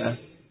 سيئة،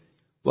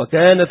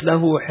 وكانت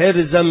له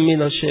حرزا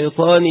من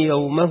الشيطان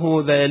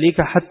يومه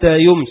ذلك حتى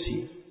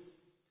يمسي،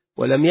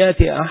 ولم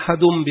يأتي أحد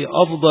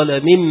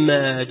بأفضل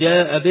مما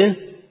جاء به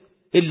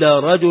إلا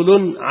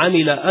رجل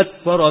عمل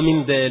أكثر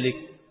من ذلك.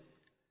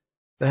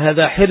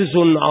 فهذا حرز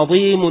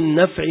عظيم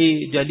النفع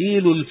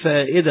جليل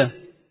الفائدة،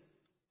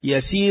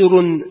 يسير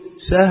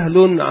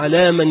سهل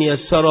على من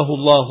يسره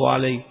الله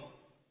عليه.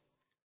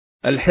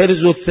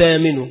 الحرز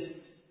الثامن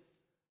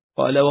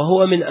قال: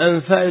 وهو من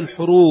أنفع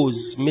الحروز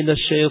من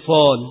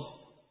الشيطان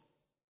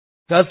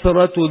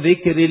كثرة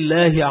ذكر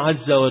الله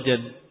عز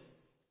وجل.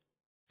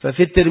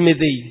 ففي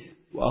الترمذي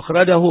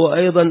وأخرجه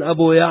أيضا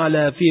أبو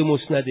يعلى في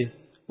مسنده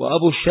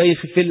وأبو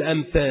الشيخ في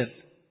الأمثال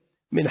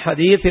من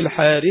حديث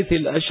الحارث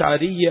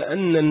الأشعري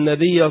أن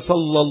النبي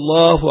صلى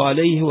الله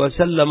عليه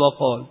وسلم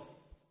قال: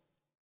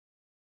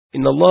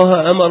 إن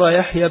الله أمر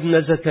يحيى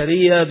بن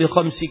زكريا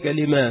ب5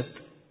 كلمات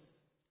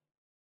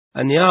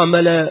أن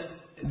يعمل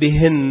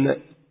بهن،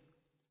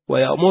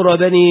 ويأمر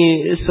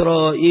بني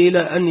إسرائيل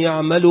أن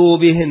يعملوا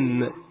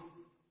بهن،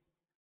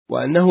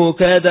 وأنه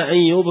كاد أن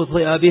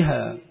يبطئ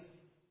بها.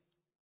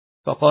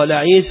 فقال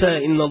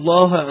عيسى: إن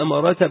الله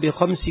أمرك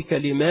ب5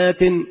 كلمات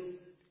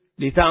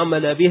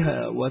لتعمل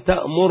بها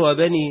وتأمر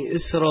بني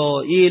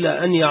إسرائيل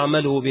أن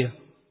يعملوا بها،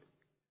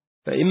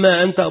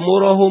 فإما أن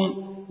تأمرهم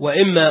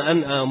وإما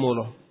أن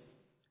آمرهم.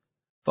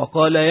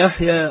 فقال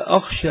يحيى: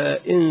 أخشى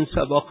إن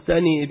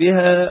سبقتني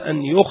بها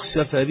أن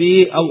يخسف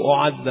بي أو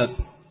أعذب.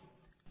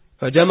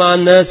 فجمع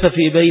الناس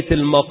في بيت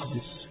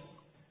المقدس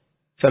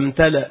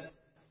فامتلأ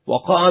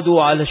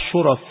وقعدوا على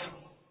الشرف،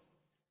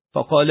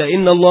 فقال: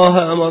 إن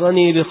الله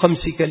أمرني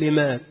ب5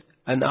 كلمات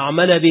أن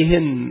أعمل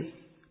بهن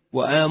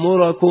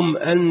وآمركم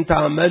أن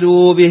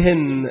تعملوا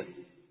بهن.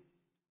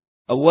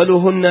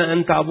 أولهن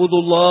أن تعبدوا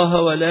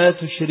الله ولا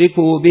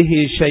تشركوا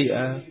به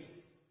شيئا،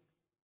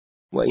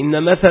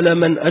 وإن مثل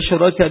من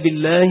أشرك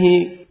بالله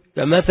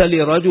كمثل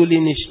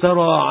رجل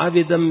اشترى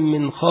عبدا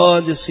من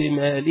خالص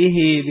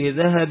ماله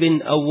بذهب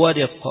أو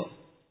ورق،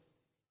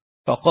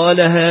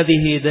 فقال: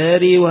 هذه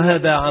داري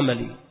وهذا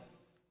عملي،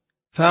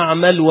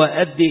 فاعمل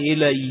وأدي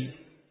إلي.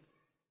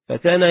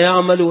 فكان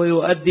يعمل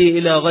ويؤدي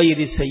إلى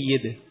غير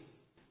سيده،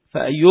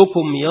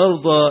 فأيكم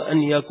يرضى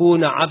أن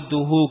يكون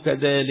عبده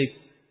كذلك؟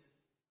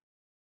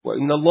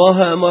 وإن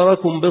الله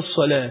أمركم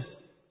بالصلاة،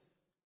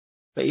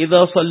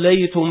 فإذا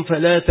صليتم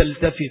فلا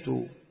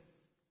تلتفتوا،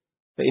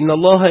 فإن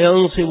الله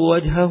ينصب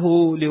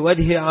وجهه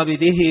لوجه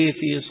عبده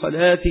في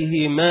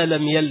صلاته ما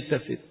لم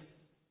يلتفت.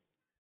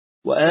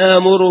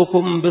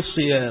 وآمركم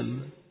بالصيام،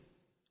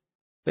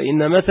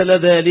 فإن مثل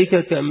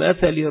ذلك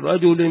كمثل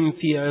رجل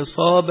في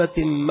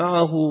عصابة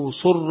معه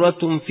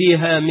صرة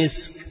فيها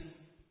مسك،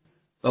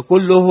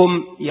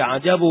 فكلهم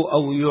يعجب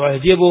أو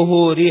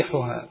يعجبه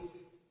ريحها،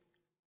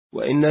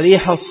 وإن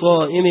ريح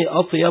الصائم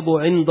أطيب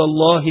عند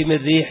الله من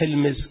ريح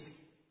المسك.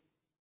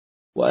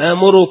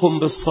 وآمركم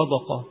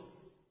بالصدقة،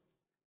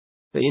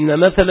 فإن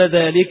مثل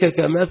ذلك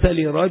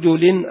كمثل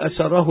رجل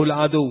أسره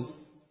العدو،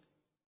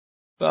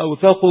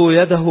 فأوثقوا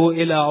يده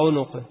إلى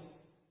عنقه،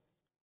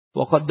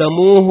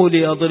 وقدموه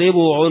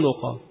ليضربوا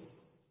عنقه،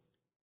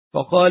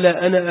 فقال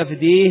أنا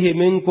أفديه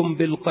منكم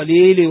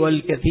بالقليل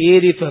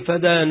والكثير،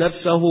 ففدى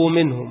نفسه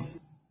منهم.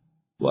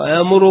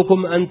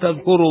 وآمركم أن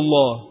تذكروا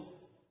الله،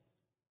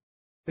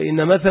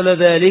 فإن مثل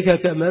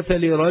ذلك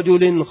كمثل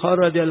رجل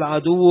خرج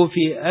العدو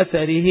في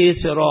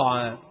أثره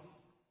سراعا،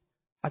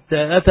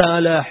 حتى أتى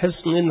على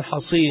حصن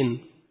حصين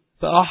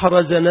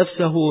فأحرز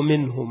نفسه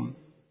منهم.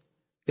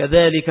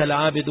 كذلك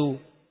العبد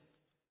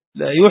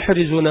لا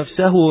يحرز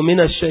نفسه من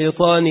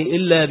الشيطان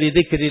إلا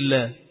بذكر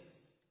الله.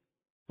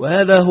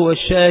 وهذا هو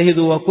الشاهد،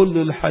 وكل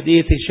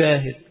الحديث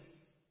شاهد.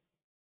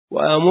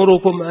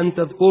 وآمركم أن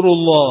تذكروا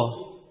الله،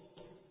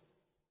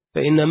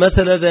 فإن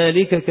مثل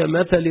ذلك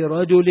كمثل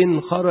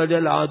رجل خرج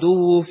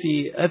العدو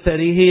في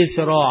أثره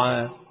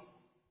سراعا،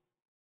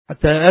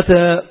 حتى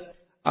أتى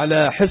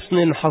على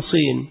حصن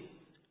حصين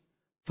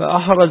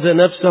فأحرز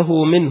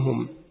نفسه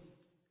منهم.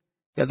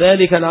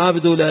 كذلك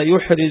العبد لا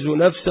يحرز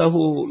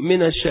نفسه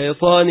من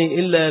الشيطان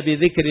إلا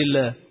بذكر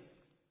الله.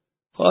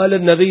 قال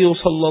النبي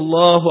صلى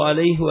الله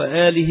عليه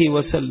وآله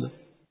وسلم: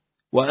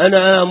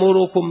 وأنا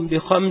آمركم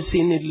ب5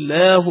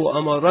 الله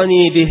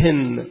أمرني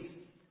بهن: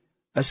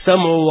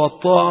 السمع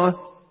والطاعة،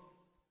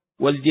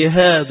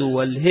 والجهاد،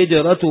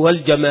 والهجرة،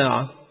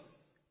 والجماعة.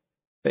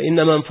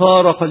 فإن من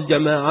فارق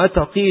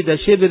الجماعة قيد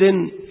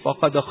شبر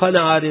فقد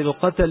خلع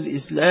ربقة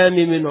الإسلام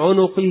من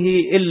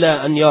عنقه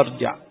إلا أن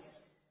يرجع.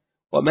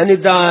 ومن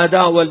ادعى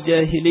دعوى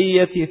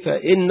الجاهلية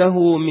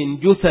فإنه من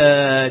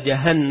جثى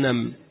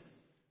جهنم،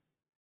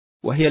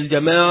 وهي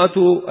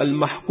الجماعة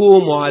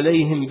المحكوم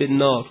عليهم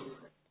بالنار.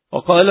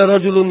 وقال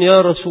رجل: يا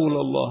رسول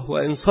الله،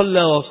 وإن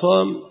صلى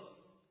وصام؟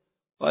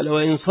 قال: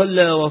 وإن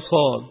صلى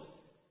وصام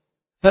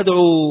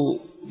فادعوا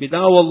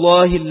بدعوى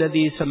الله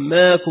الذي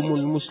سماكم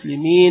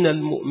المسلمين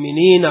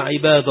المؤمنين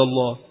عباد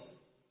الله.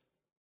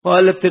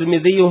 قال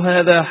الترمذي: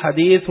 هذا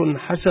حديث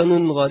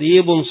حسن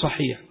غريب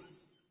صحيح.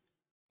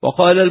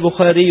 وقال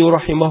البخاري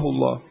رحمه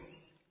الله: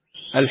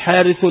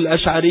 الحارث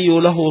الأشعري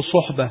له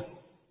صحبة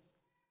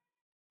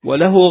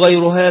وله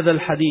غير هذا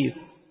الحديث،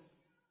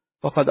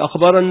 فقد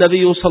أخبر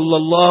النبي صلى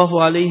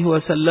الله عليه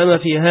وسلم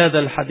في هذا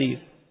الحديث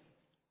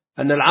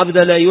أن العبد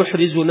لا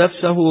يحرز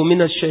نفسه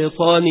من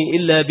الشيطان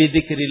إلا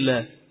بذكر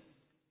الله.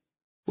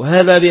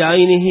 وهذا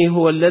بعينه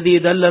هو الذي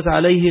دلت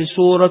عليه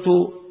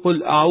سورة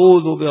قل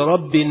أعوذ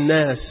برب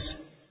الناس،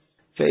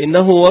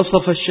 فإنه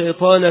وصف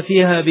الشيطان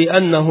فيها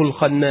بأنه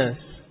الخناس.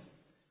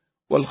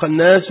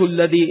 والخناس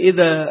الذي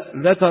إذا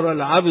ذكر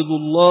العبد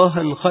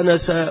الله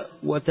انخنس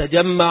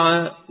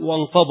وتجمع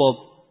وانقبض،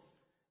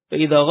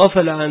 فإذا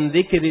غفل عن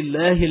ذكر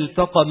الله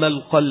التقم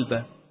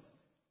القلب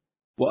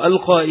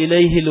وألقى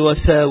إليه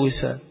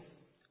الوساوس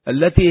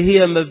التي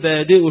هي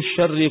مبادئ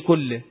الشر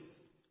كله.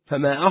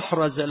 فما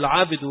أحرز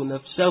العبد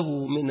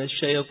نفسه من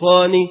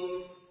الشيطان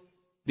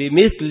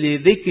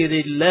بمثل ذكر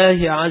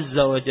الله عز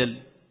وجل.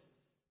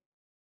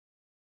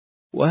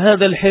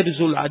 وهذا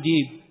الحرز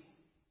العجيب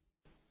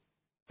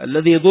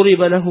الذي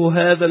ضرب له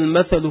هذا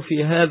المثل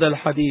في هذا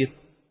الحديث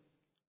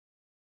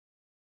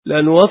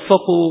لا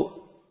نوفق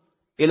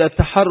إلى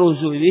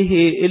التحرز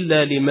به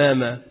إلا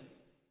لماما،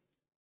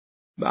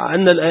 مع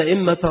أن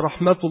الآئمة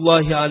رحمة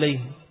الله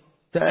عليهم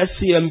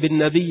تأسيا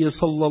بالنبي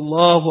صلى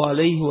الله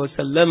عليه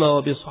وسلم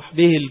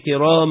وبصحبه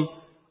الكرام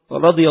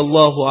رضي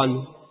الله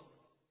عنه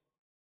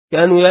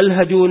كانوا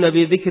يلهجون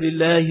بذكر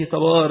الله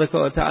تبارك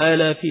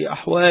وتعالى في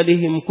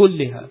أحوالهم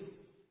كلها،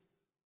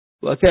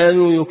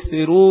 وكانوا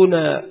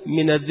يكثرون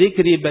من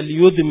الذكر بل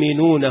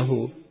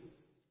يدمنونه.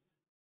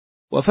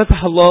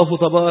 وفتح الله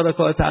تبارك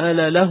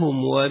وتعالى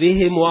لهم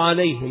وبهم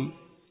وعليهم،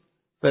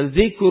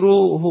 فالذكر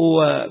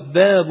هو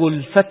باب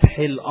الفتح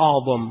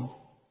الأعظم.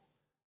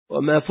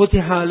 وما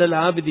فتح على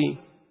العبد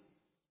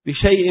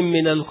بشيء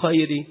من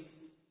الخير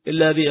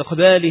إلا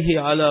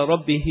بإقباله على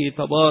ربه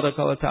تبارك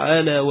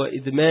وتعالى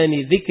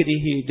وإدمان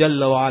ذكره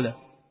جل وعلا.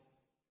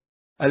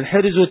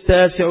 الحرز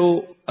التاسع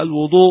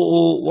الوضوء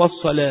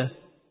والصلاة.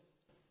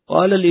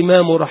 قال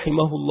الإمام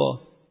رحمه الله: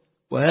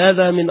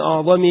 وهذا من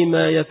أعظم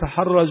ما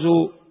يتحرز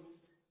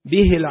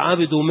به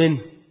العبد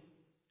منه،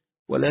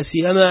 ولا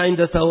سيما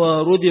عند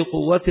توارد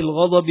قوة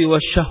الغضب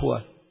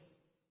والشهوة،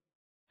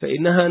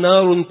 فإنها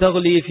نار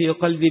تغلي في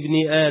قلب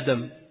ابن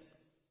آدم،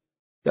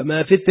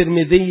 كما في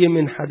الترمذي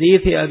من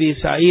حديث أبي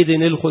سعيد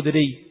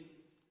الخدري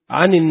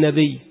عن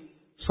النبي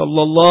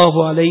صلى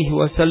الله عليه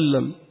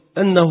وسلم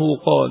أنه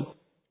قال: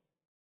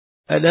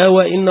 ألا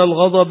وإن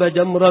الغضب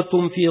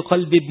جمرة في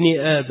قلب ابن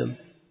آدم،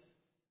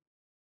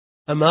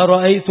 أما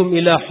رأيتم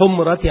إلى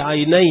حمرة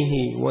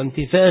عينيه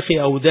وانتفاخ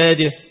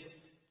أوداده؟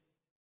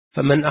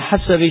 فمن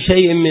أحس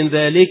بشيء من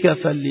ذلك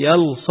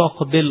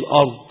فليلصق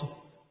بالأرض.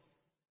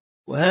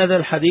 وهذا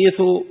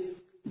الحديث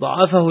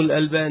ضعفه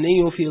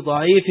الألباني في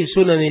ضعيف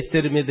سنن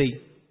الترمذي.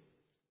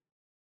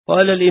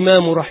 قال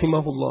الإمام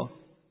رحمه الله: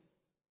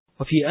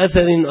 وفي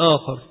أثر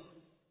آخر،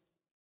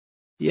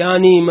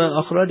 يعني ما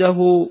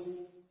أخرجه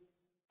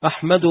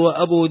أحمد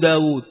وأبو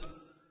داود،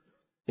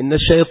 إن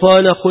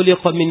الشيطان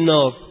خلق من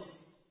نار،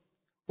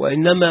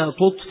 وإنما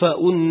تطفأ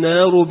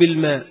النار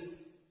بالماء.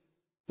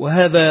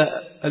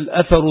 وهذا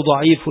الأثر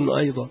ضعيف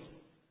أيضا.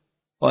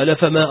 قال: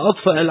 فما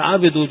أطفأ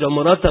العبد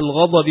جمرة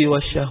الغضب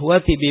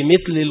والشهوة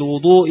بمثل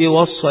الوضوء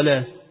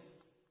والصلاة،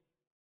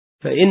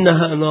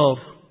 فإنها نار،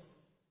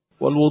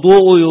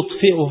 والوضوء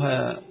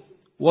يطفئها،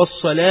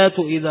 والصلاة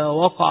إذا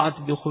وقعت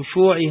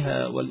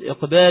بخشوعها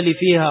والإقبال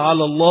فيها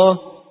على الله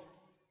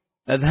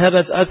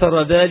أذهبت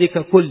أثر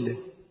ذلك كله.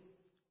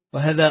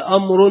 وهذا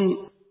أمر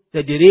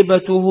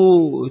تجربته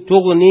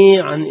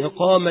تغني عن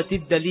إقامة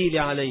الدليل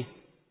عليه.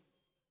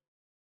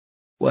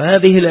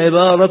 وهذه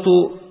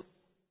العبارة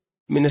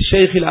من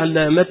الشيخ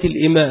العلامة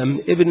الإمام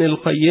ابن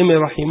القيم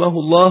رحمه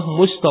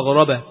الله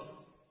مستغربة.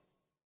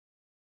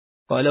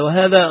 قال: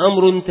 وهذا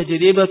أمر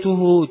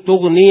تجربته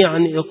تغني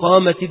عن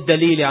إقامة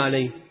الدليل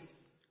عليه،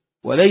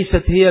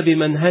 وليست هي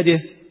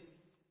بمنهجه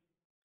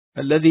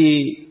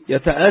الذي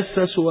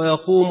يتأسس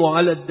ويقوم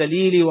على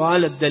الدليل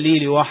وعلى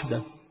الدليل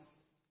وحده.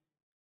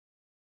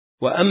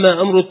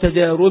 وأما أمر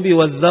التجارب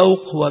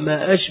والذوق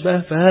وما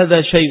أشبه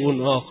فهذا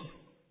شيء آخر،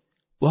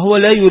 وهو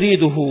لا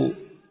يريده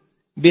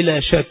بلا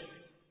شك،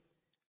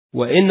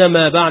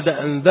 وإنما بعد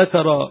أن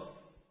ذكر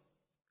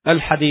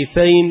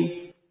الحديثين،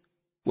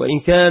 وإن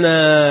كان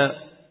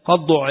قد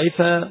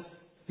ضعفا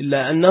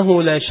إلا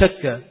أنه لا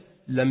شك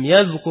لم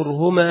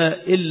يذكرهما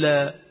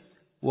إلا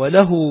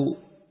وله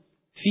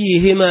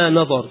فيهما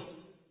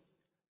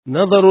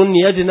نظر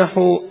يجنح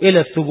إلى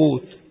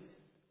الثبوت.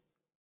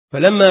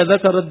 فلما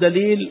ذكر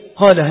الدليل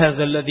قال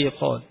هذا الذي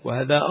قال: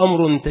 وهذا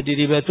أمر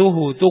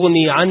تجربته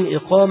تغني عن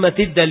إقامة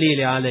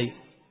الدليل عليه،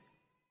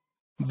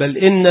 بل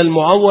إن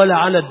المعول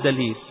على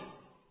الدليل.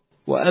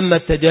 وأما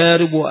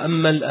التجارب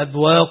وأما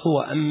الأذواق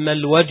وأما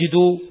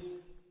الوجد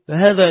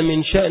فهذا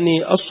من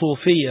شأن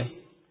الصوفية،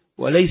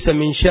 وليس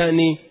من شأن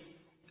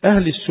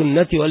أهل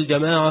السنة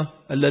والجماعة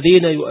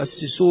الذين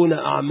يؤسسون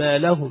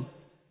أعمالهم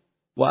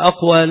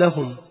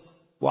وأقوالهم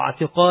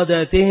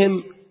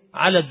واعتقاداتهم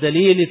على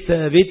الدليل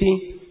الثابت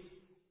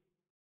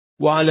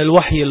وعلى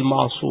الوحي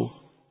المعصوم.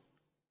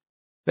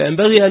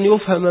 فينبغي أن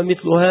يفهم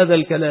مثل هذا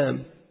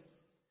الكلام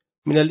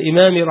من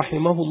الإمام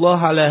رحمه الله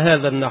على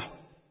هذا النحو،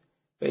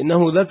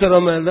 فإنه ذكر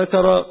ما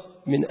ذكر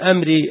من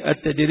أمر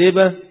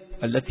التجربة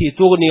التي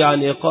تغني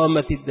عن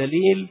إقامة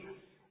الدليل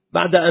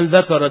بعد أن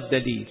ذكر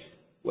الدليل،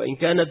 وإن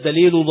كان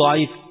الدليل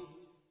ضعيف.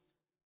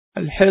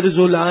 الحرز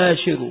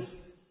العاشر: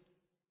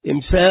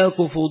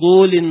 إمساك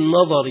فضول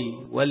النظر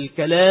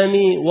والكلام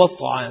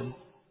والطعام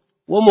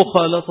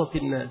ومخالطة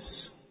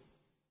الناس.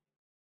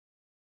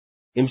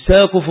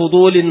 إمساك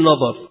فضول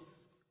النظر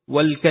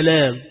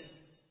والكلام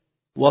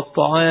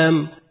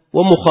والطعام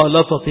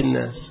ومخالطة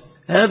الناس،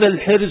 هذا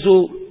الحرز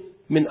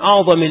من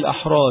أعظم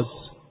الأحراز،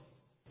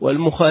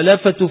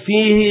 والمخالفة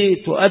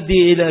فيه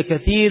تؤدي إلى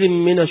كثير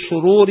من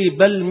الشرور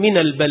بل من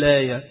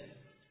البلايا،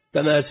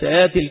 كما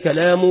سيأتي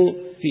الكلام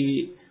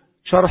في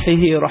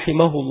شرحه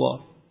رحمه الله.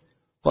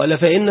 قال: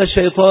 فإن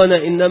الشيطان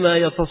إنما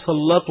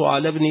يتسلط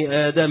على ابن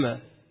آدم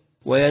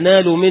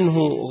وينال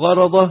منه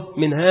غرضه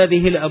من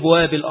هذه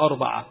الأبواب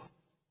الأربعة: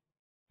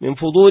 من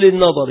فضول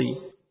النظر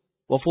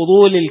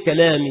وفضول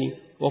الكلام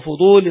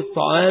وفضول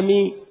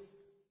الطعام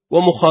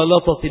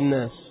ومخالطة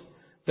الناس.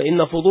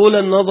 فإن فضول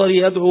النظر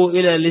يدعو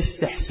إلى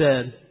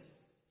الاستحسان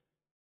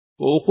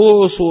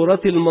ووقوع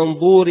صورة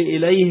المنظور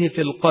إليه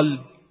في القلب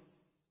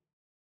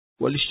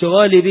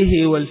والاشتغال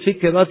به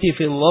والفكرة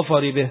في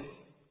الظفر به.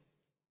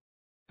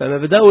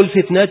 فمبدأ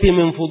الفتنة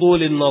من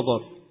فضول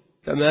النظر،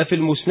 كما في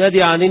المسند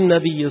عن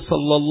النبي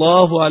صلى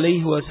الله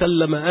عليه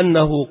وسلم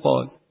أنه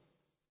قال: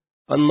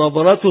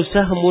 النظرة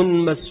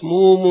سهم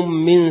مسموم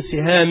من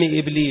سهام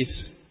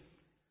إبليس،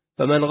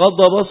 فمن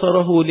غض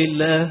بصره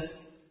لله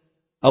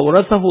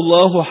أورثه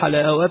الله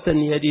حلاوة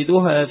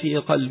يجدها في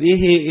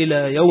قلبه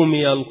إلى يوم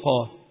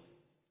يلقاه،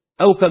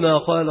 أو كما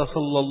قال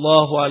صلى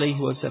الله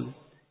عليه وسلم.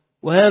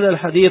 وهذا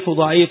الحديث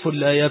ضعيف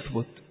لا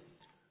يثبت،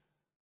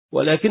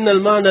 ولكن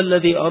المعنى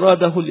الذي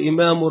أراده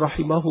الإمام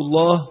رحمه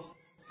الله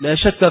لا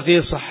شك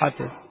في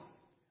صحته،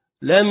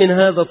 لا من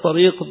هذا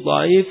الطريق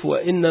الضعيف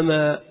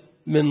وإنما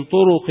من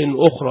طرق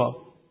أخرى.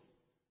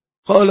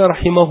 قال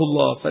رحمه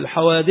الله: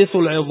 فالحوادث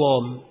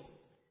العظام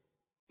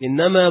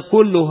إنما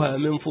كلها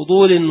من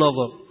فضول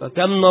النظر،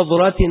 فكم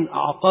نظرة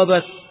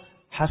أعقبت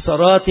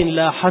حسرات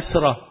لا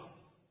حسرة،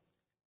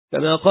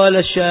 كما قال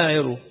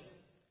الشاعر: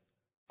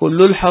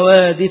 كل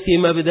الحوادث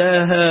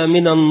مبداها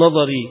من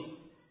النظر،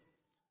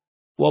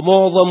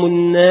 ومعظم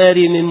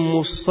النار من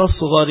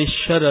مستصغر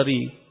الشرر،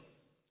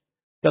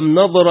 كم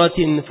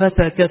نظرة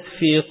فتكت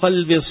في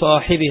قلب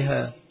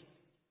صاحبها،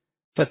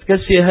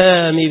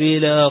 فاتكالسهام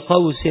بلا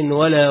قوس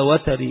ولا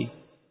وتر.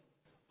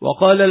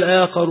 وقال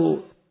الآخر: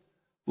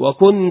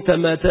 وكنت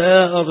متى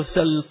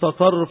أرسلت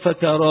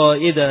طرفك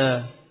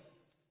رائدا،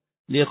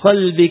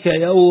 لقلبك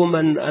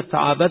يوما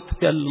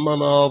أتعبتك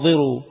المناظر،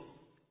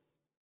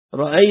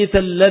 رأيت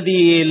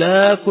الذي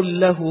لا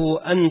كله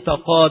أنت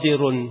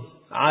قادر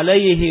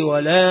عليه،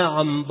 ولا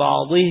عن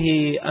بعضه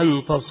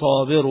أنت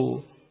صابر.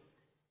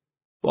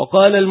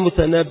 وقال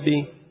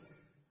المتنبي: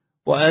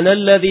 وأنا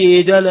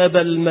الذي جلب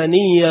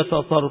المنية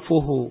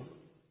طرفه،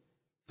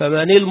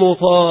 فمن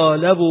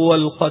المطالب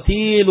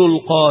والقتيل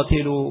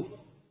القاتل.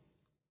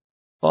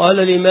 قال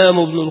الإمام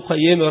ابن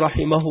القيم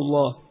رحمه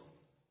الله: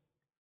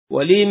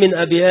 ولي من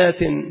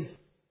أبيات: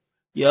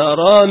 يا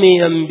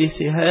راميا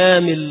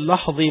بسهام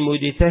اللحظ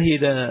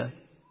مجتهدا،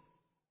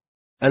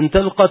 أنت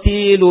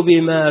القتيل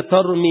بما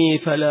ترمي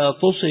فلا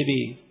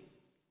تصبي،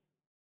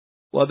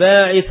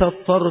 وباعث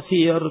الطرف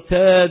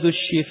يرتاد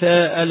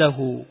الشفاء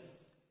له،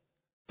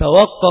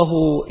 توقه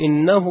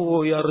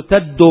إنه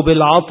يرتد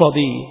بالعطب،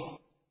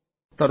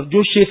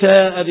 ترجو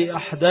الشفاء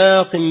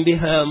بأحداق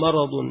بها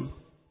مرض،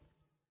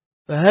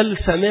 فهل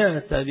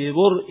سمعت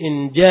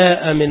ببرء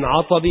جاء من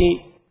عطب،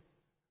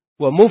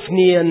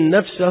 ومفنيا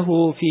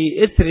نفسه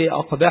في إثر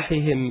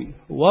أقبحهم،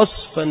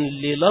 وصفا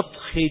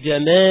للطخ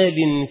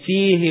جمال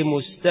فيه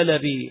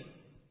مستلب،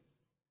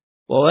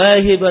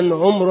 وواهبا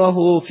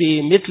عمره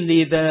في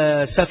مثل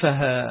ذا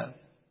سفها،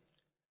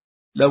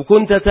 لو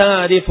كنت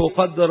تعرف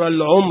قدر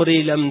العمر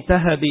لم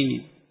تهب،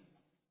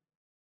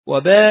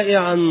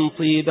 وبائعا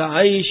طيب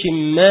عيش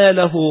ما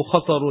له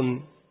خطر،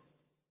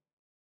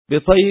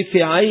 بطيف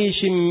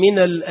عيش من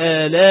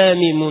الآلام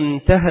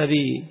منتهب،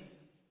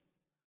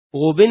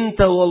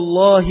 غبنت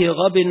والله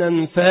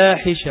غبنا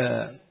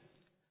فاحشا،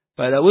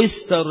 فلو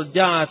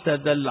استرجعت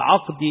ذا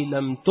العقد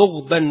لم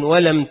تغبن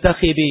ولم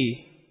تخب،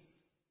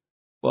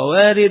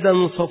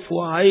 وواردا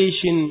صفو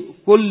عيش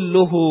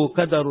كله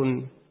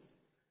كدر،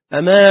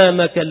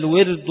 أمامك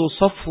الورد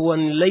صفوا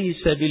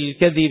ليس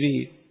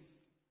بالكذب،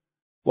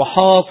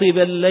 وحاطب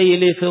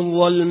الليل في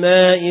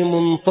الظلماء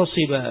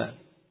منتصبا،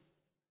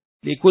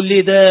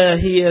 لكل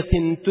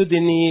داهية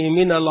تدني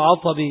من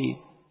العطب،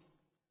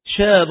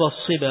 شاب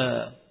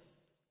الصبا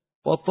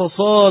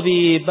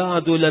والتصابي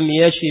بعد لم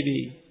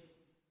يشب،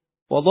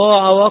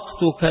 وضاع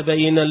وقتك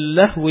بين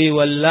اللهو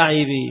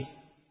واللعب،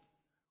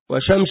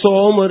 وشمس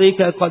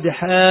عمرك قد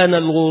حان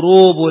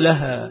الغروب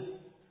لها،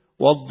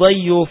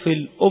 والضي في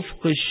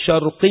الأفق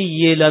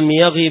الشرقي لم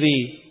يغب،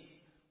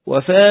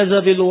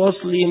 وفاز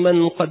بالوصل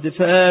من قد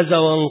فاز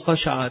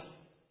وانقشعت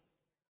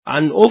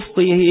عن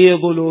أفقه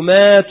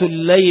ظلمات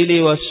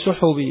الليل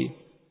والسحب،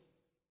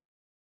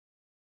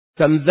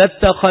 كم ذا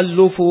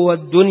التخلف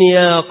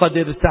والدنيا قد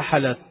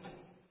ارتحلت،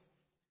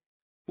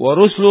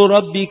 ورسل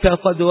ربك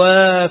قد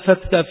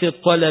وافتك في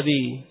الطلب،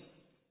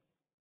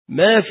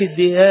 ما في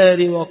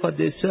الديار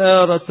وقد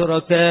سارت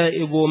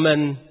ركائب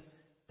من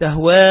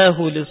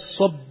تهواه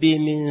للصب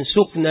من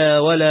سكنى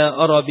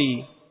ولا أرب،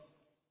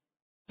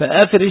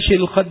 فأفرش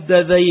الخد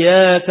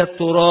ذياك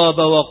التراب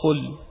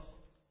وقل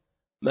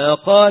ما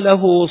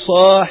قاله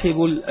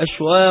صاحب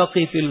الأشواق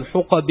في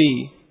الحقب،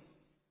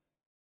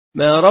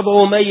 ما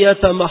ربع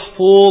ميت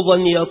محفوظا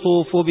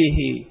يطوف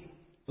به،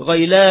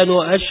 غيلان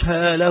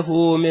أشهى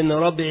له من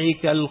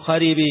ربعك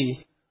الخرب،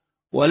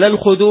 ولا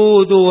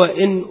الخدود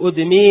وإن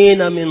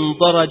أدمين من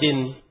ضرج،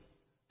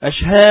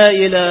 أشهى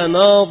إلى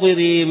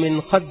ناظري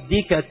من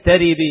خدك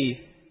الترب،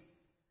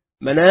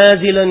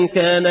 منازلا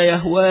كان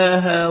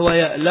يهواها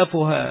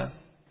ويألفها،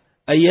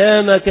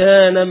 أيام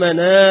كان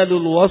منال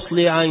الوصل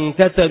عن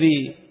كتب،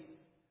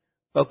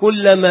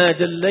 فكلما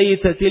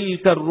جليت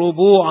تلك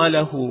الربوع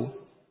له،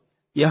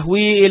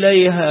 يهوي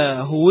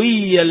إليها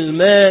هوي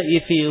الماء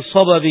في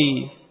صبب،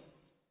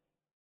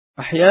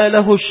 أحيا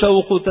له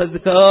الشوق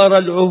تذكار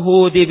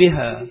العهود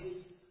بها،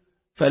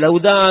 فلو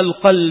دعا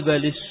القلب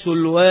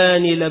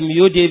للسلوان لم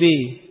يجب،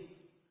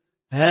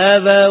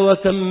 هذا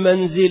وكم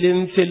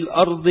منزل في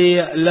الأرض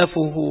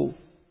يألفه،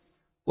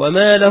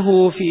 وما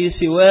له في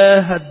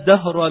سواها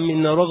الدهر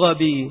من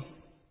رغب،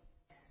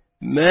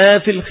 ما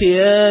في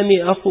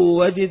الخيام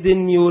أخو وجد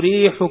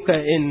يريحك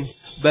إن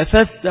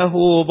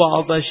بثثته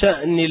بعض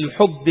شأن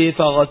الحب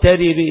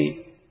فاغترب،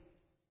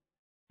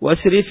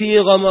 واسر في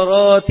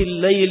غمرات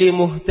الليل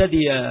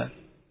مهتديا،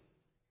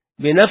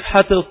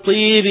 بنفحة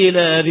الطيب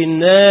لا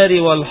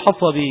بالنار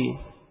والحطب،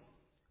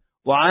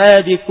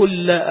 وعاد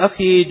كل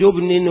أخي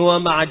جبن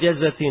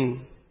ومعجزة،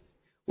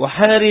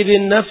 وحارب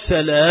النفس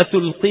لا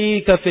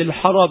تلقيك في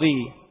الحرب،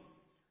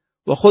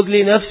 وخذ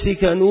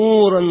لنفسك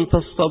نورا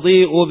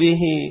تستضيء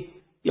به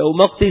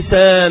يوم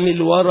اقتسام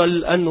الورى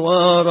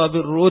الأنوار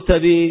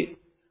بالرتب،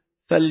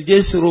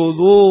 فالجسر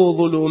ذو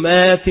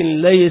ظلمات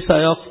ليس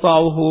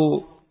يقطعه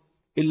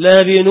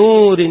إلا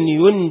بنور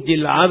ينجي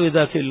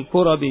العبد في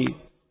الكرب،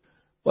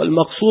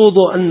 والمقصود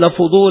أن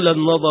فضول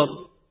النظر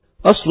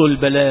أصل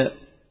البلاء،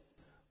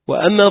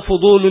 وأما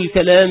فضول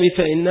الكلام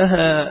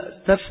فإنها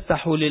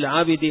تفتح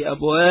للعبد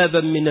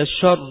أبوابا من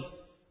الشر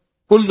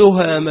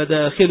كلها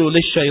مداخل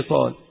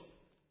للشيطان،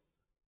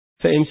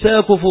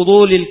 فإمساك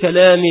فضول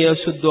الكلام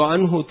يسد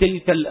عنه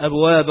تلك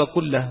الأبواب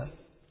كلها.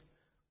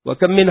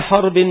 وكم من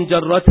حرب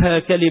جرتها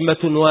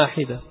كلمة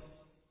واحدة.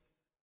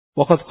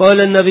 وقد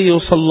قال النبي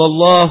صلى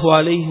الله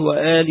عليه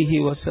وآله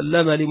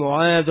وسلم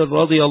لمعاذ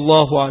رضي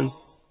الله عنه: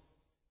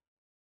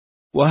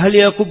 وهل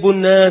يكب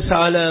الناس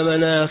على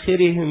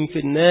مناخرهم في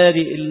النار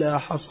إلا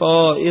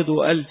حصائد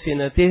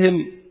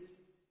ألسنتهم؟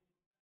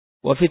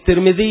 وفي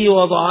الترمذي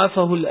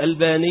وضعفه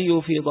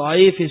الألباني في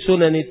ضعيف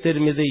سنن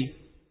الترمذي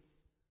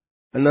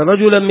أن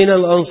رجلا من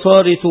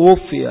الأنصار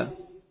توفي،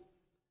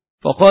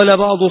 فقال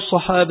بعض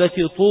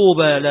الصحابة: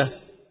 طوبى له.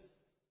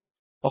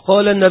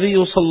 وقال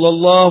النبي صلى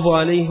الله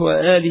عليه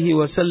وآله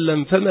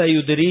وسلم: فما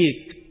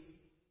يدريك؟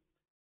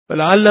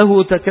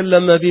 فلعله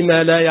تكلم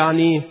بما لا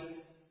يعنيه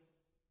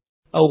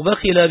أو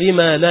بخل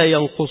بما لا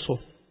ينقصه.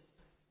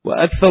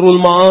 وأكثر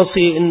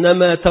المعاصي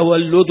إنما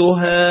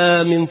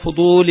تولدها من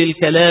فضول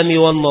الكلام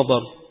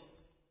والنظر،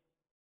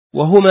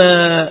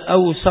 وهما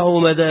أوسع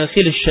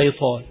مداخل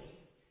الشيطان،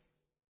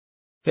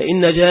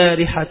 فإن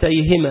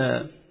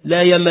جارحتيهما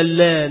لا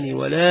يملان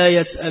ولا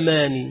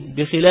يسأمان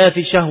بخلاف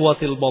شهوة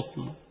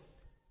البطن،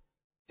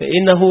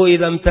 فإنه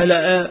إذا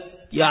امتلأ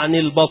يعني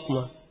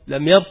البطن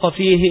لم يبق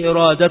فيه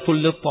إرادة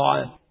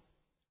للطعام.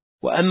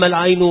 وأما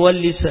العين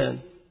واللسان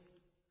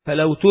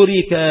فلو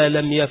ترك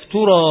لم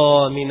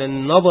يفترا من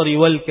النظر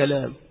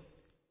والكلام،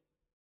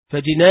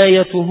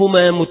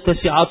 فجنايتهما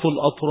متسعة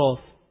الأطراف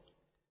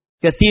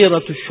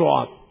كثيرة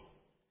الشعب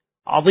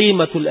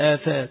عظيمة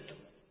الآفات.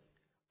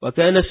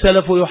 وكان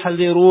السلف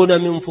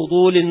يحذرون من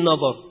فضول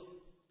النظر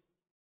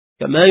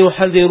كما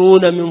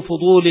يحذرون من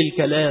فضول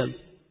الكلام،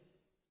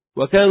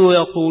 وكانوا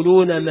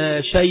يقولون: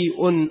 ما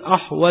شيء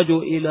أحوج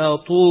إلى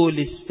طول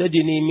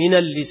السجن من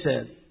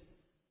اللسان.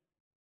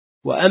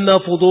 وأما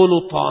فضول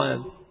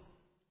الطعام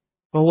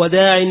فهو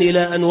داع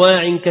إلى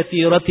أنواع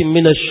كثيرة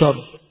من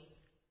الشر،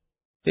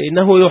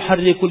 فإنه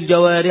يحرك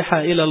الجوارح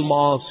إلى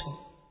المعاصي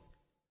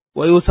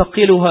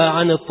ويثقلها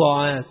عن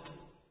الطاعات،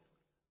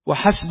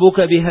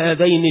 وحسبك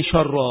بهذين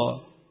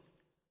شرا.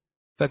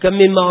 فكم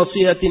من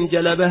معصية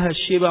جلبها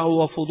الشبع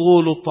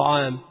وفضول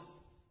الطعام،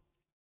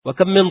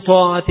 وكم من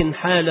طاعة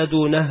حال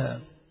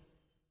دونها.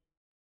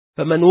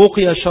 فمن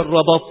وقي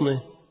شر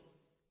بطنه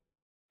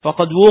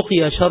فقد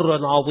وقي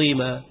شرا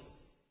عظيما.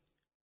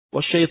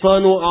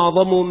 والشيطان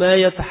أعظم ما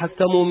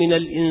يتحكم من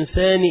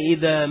الإنسان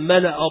إذا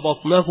ملأ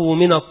بطنه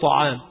من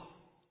الطعام.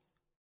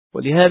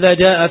 ولهذا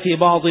جاء في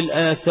بعض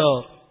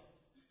الآثار: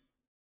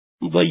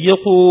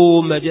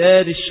 ضيقوا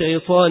مجاري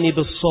الشيطان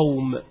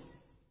بالصوم.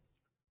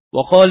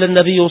 وقال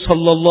النبي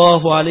صلى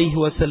الله عليه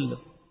وسلم: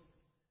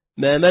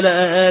 ما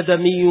ملأ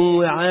آدمي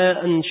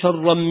وعاء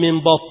شرا من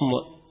بطن.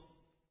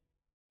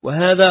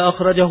 وهذا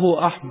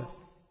أخرجه أحمد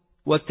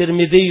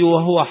والترمذي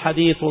وهو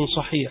حديث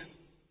صحيح.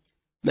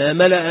 ما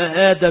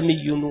ملأ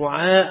آدمي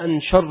وعاء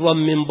شرا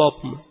من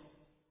بطن.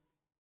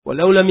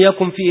 ولو لم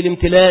يكن في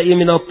الامتلاء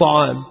من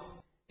الطعام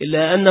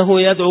إلا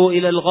أنه يدعو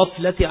إلى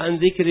الغفلة عن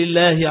ذكر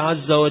الله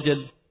عز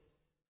وجل.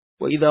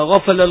 وإذا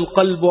غفل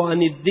القلب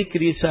عن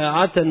الذكر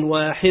ساعة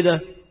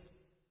واحدة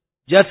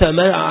جثم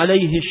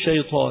عليه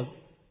الشيطان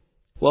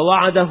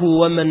ووعده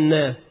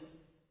ومناه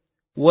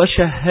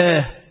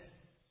وشهاه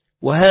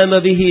وهام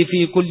به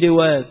في كل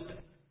واد.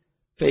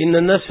 فإن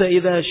النفس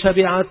إذا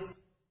شبعت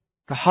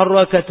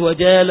تحركت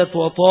وجالت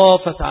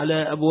وطافت على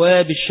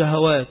أبواب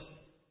الشهوات،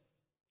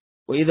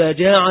 وإذا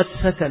جاعت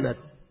سكنت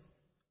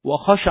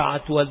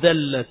وخشعت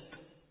وذلت.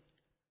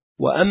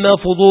 وأما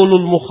فضول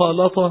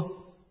المخالطة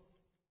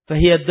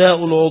فهي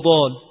الداء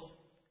العضال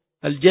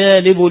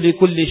الجالب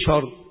لكل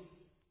شر.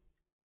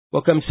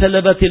 وكم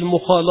سلبت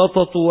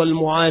المخالطة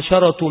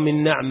والمعاشرة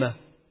من نعمة،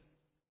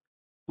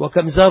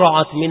 وكم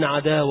زرعت من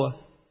عداوة،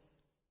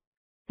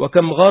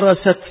 وكم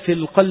غرست في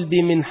القلب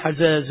من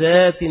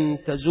حزازات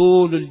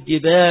تزول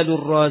الجبال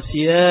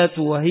الراسيات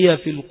وهي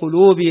في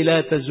القلوب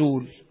لا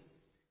تزول.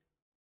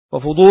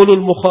 وفضول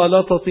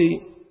المخالطة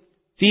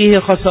فيه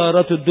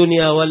خسارة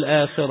الدنيا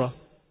والآخرة.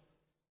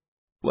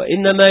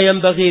 وإنما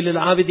ينبغي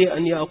للعبد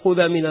أن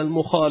يأخذ من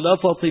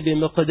المخالطة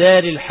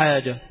بمقدار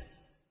الحاجة،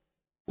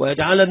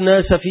 ويجعل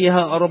الناس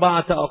فيها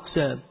 4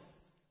 أقسام.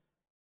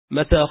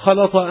 متى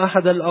خلط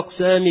أحد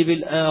الأقسام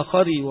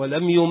بالآخر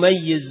ولم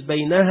يميز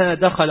بينها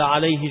دخل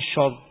عليه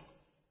الشر.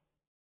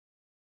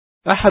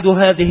 أحد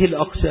هذه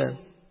الأقسام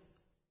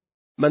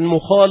من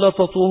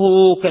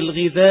مخالطته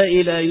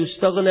كالغذاء لا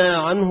يستغنى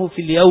عنه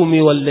في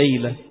اليوم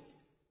والليلة،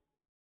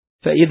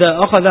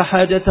 فإذا أخذ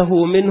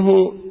حاجته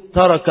منه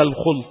ترك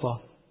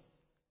الخلطة،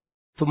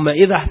 ثم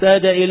إذا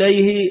احتاج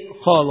إليه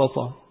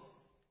خالطه،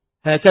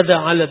 هكذا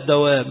على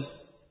الدوام.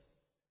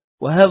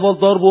 وهذا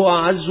الضرب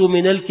أعز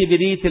من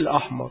الكبريت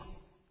الأحمر،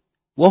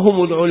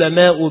 وهم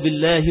العلماء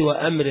بالله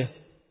وأمره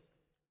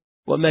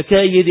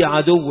ومكايد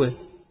عدوه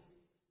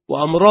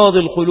وأمراض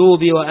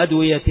القلوب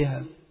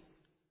وأدويتها،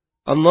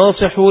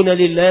 الناصحون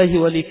لله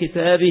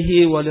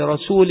ولكتابه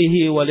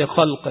ولرسوله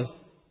ولخلقه.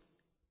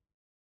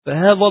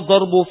 فهذا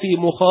الضرب في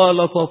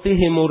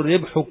مخالطتهم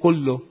الربح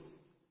كله.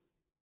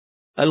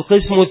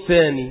 القسم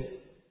الثاني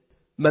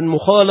من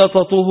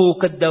مخالطته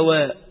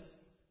كالدواء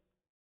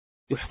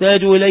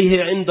يحتاج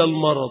إليه عند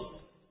المرض،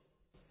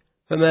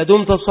 فما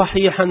دمت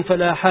صحيحا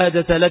فلا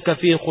حاجة لك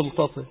في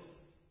خلطته،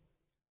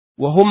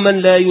 وهم من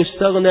لا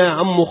يستغنى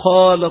عن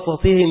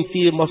مخالطتهم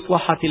في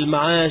مصلحة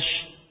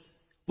المعاش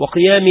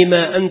وقيام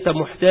ما أنت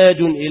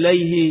محتاج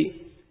إليه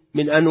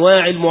من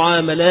أنواع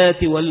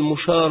المعاملات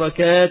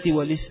والمشاركات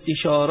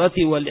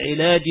والاستشارة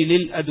والعلاج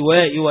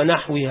للأدواء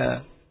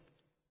ونحوها.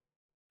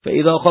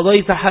 فإذا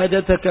قضيت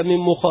حاجتك من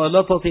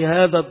مخالطة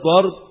هذا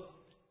الضرب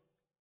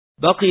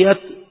بقيت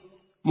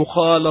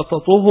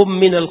مخالطتهم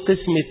من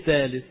القسم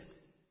الثالث،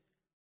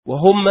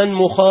 وهم من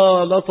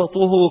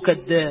مخالطته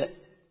كالداء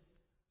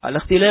على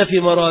اختلاف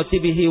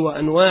مراتبه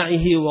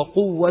وأنواعه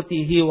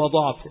وقوته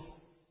وضعفه.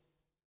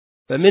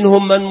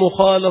 فمنهم من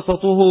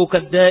مخالطته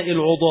كالداء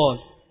العضال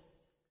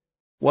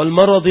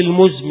والمرض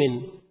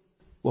المزمن،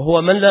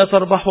 وهو من لا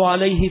تربح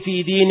عليه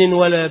في دين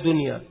ولا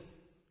دنيا،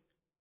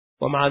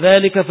 ومع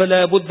ذلك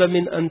فلا بد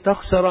من أن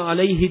تخسر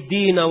عليه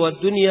الدين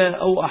والدنيا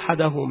أو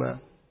أحدهما،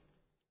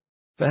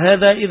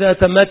 فهذا إذا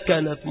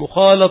تمكنت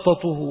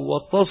مخالطته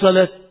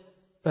واتصلت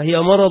فهي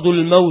مرض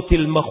الموت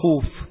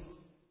المخوف.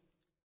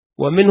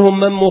 ومنهم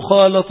من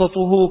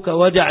مخالطته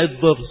كوجع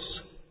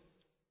الضرس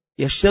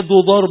يشتد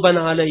ضربا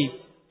عليه،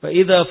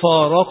 فإذا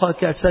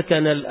فارقك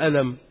سكن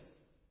الألم.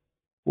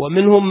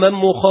 ومنهم من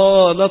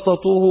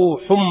مخالطته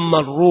حمى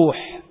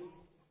الروح،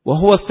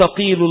 وهو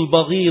الثقيل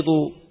البغيض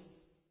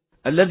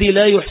الذي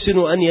لا يحسن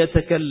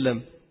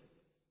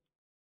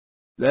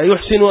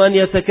أن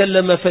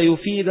يتكلم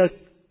فيفيدك،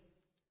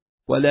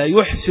 ولا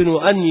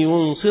يحسن أن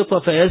ينصت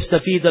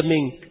فيستفيد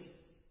منك،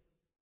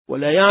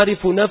 ولا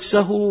يعرف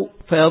نفسه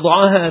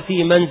فيضعها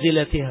في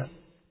منزلتها،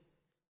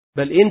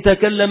 بل إن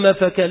تكلم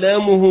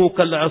فكلامه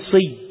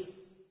كالعصي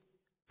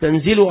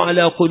تنزل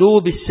على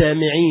قلوب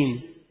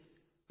السامعين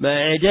مع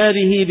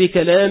إعجابه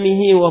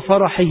بكلامه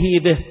وفرحه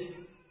به،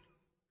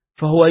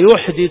 فهو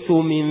يحدث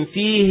من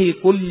فيه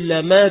كل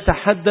ما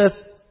تحدث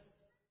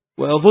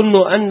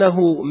ويظن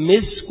أنه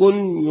مسك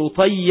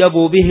يطيب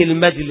به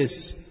المجلس،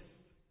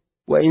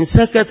 وإن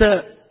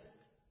سكت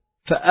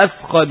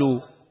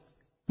فأثقل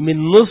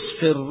من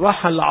نصف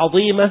الرحى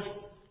العظيمة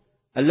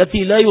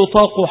التي لا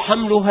يطاق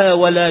حملها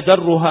ولا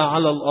جرها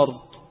على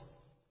الأرض.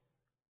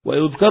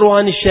 ويذكر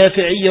عن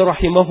الشافعي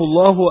رحمه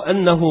الله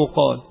أنه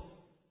قال: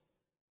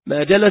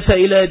 ما جلس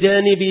إلى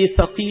جانبي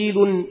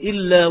ثقيل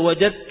إلا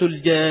وجدت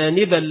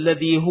الجانب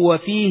الذي هو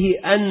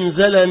فيه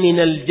أنزل من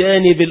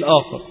الجانب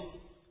الآخر.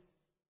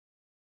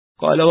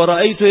 قال: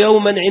 ورأيت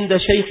يوما عند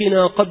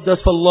شيخنا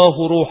قدس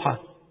الله روحه،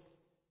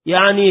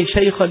 يعني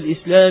شيخ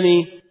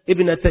الإسلام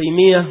ابن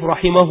تيمية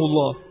رحمه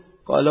الله،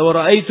 قال: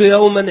 ورأيت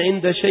يوما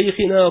عند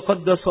شيخنا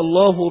قدس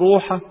الله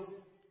روحه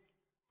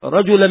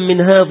رجلا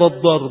من هذا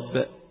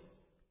الضرب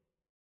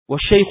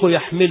والشيخ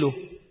يحمله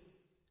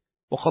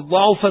وقد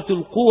ضعفت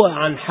القوى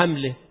عن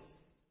حمله،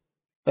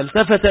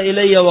 فالتفت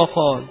إلي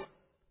وقال: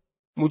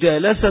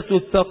 مجالسة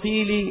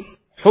الثقيل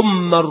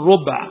حمى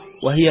الربع،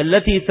 وهي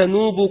التي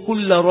تنوب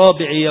كل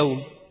رابع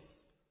يوم.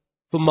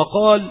 ثم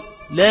قال: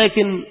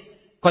 لكن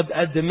قد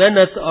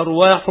أدمنت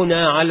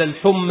أرواحنا على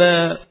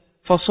الحمى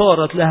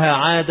فصارت لها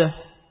عادة،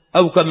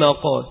 أو كما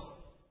قال.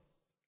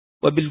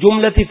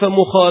 وبالجملة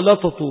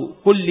فمخالطة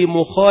كل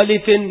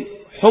مخالف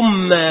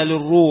حمى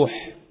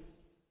للروح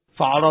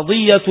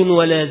فعرضية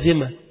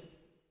ولازمة.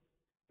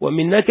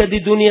 ومن نكد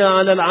الدنيا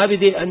على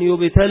العبد أن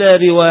يبتلى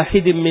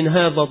بواحد من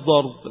هذا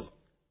الضرب،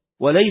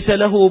 وليس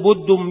له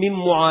بد من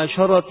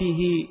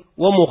معاشرته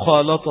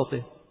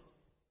ومخالطته،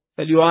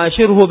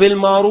 فليعاشره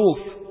بالمعروف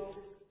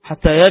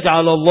حتى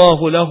يجعل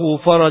الله له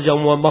فرجا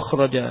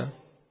ومخرجا.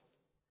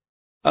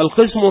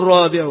 القسم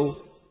الرابع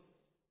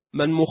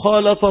من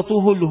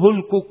مخالطته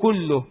الهلك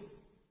كله،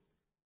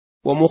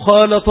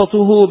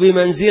 ومخالطته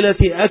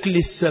بمنزلة أكل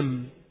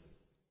السم،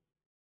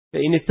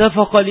 فإن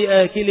اتفق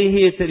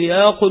لآكله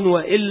ترياق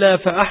وإلا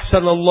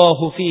فأحسن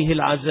الله فيه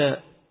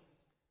العزاء.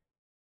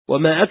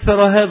 وما أكثر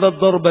هذا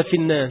الضرب في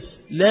الناس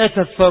لا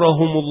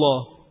كثرهم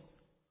الله،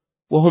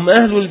 وهم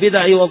أهل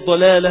البدع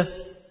والضلالة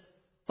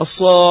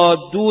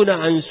الصادون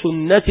عن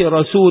سنة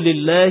رسول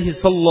الله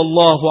صلى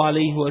الله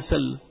عليه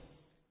وسلم،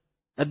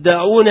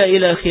 الداعون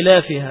إلى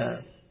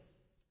خلافها،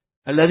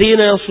 الذين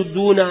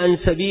يصدون عن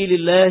سبيل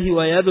الله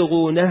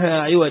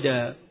ويبغونها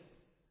عوجا،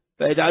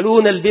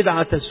 فيجعلون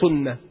البدعة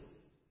سنة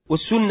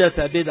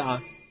والسنة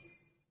بدعة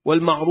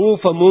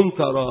والمعروف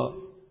منكرا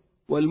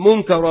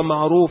والمنكر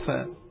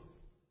معروفا.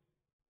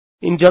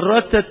 إن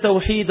جردت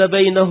التوحيد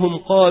بينهم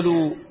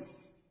قالوا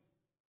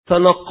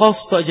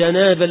تنقصت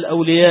جناب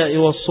الأولياء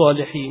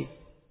والصالحين،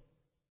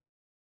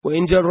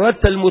 وإن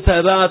جردت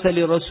المتابعة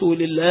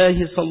لرسول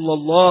الله صلى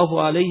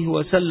الله عليه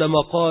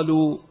وسلم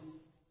قالوا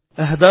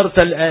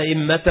أهدرت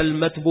الآئمة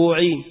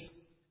المتبوعين.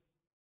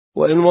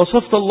 وإن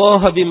وصفت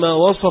الله بما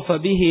وصف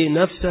به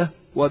نفسه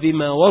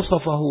وبما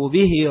وصفه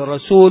به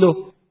رسوله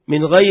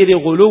من غير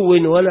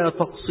غلو ولا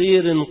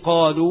تقصير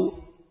قالوا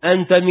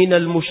أنت من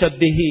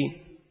المشبهين.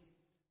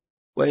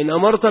 وإن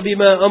أمرت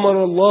بما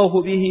أمر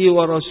الله به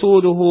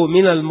ورسوله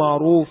من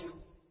المعروف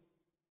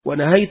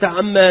ونهيت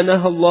عما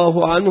نهى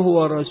الله عنه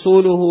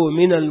ورسوله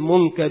من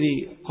المنكر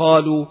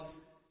قالوا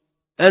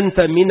أنت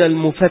من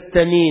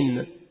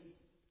المفتنين.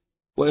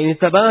 وإن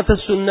اتبعت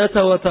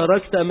السنة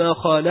وتركت ما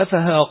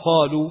خالفها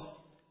قالوا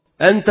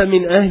أنت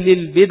من أهل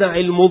البدع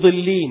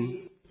المضلين.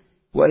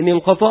 وإن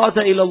انقطعت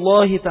إلى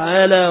الله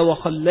تعالى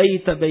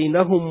وخليت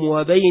بينهم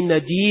وبين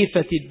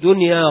جيفة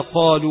الدنيا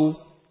قالوا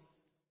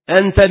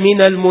أنت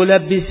من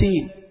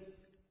الملبسين.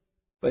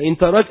 وإن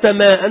تركت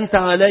ما أنت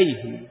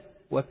عليه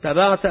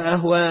واتبعت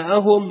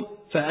أهواءهم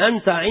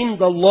فأنت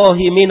عند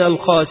الله من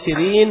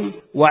الخاسرين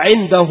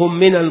وعندهم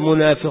من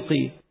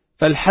المنافقين.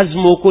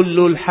 فالحزم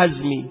كل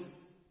الحزم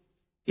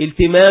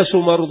التماس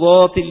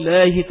مرضات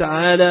الله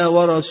تعالى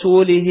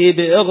ورسوله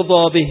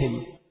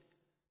بإغضابهم،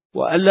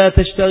 وألا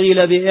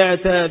تشتغل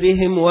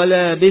بإعتابهم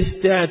ولا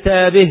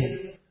باستعتابهم،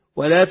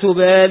 ولا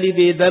تبال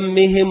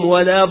بذمهم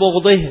ولا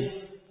بغضهم،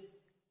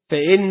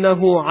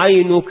 فإنه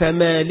عين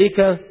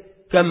كمالك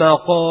كما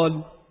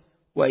قال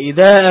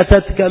وإذا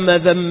أتتك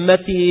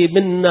مذمتي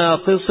من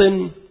ناقص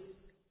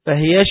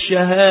فهي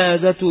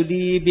الشهادة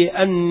لي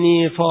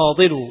بأني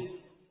فاضل.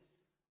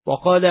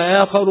 وقال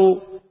آخر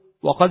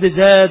وقد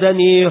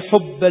زادني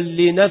حبا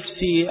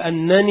لنفسي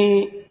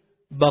أنني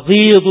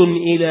بغيض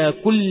إلى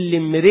كل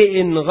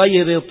امرئ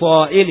غير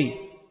طائل.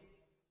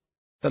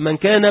 فمن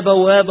كان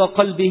بواب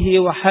قلبه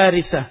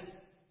وحارسه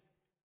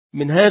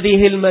من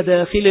هذه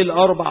المداخل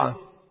الأربعة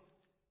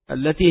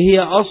التي هي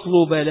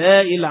أصل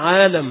بلاء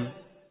العالم،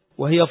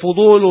 وهي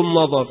فضول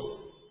النظر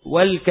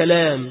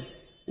والكلام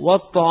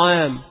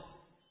والطعام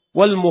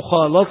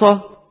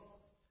والمخالطة،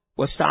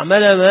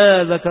 واستعمل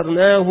ما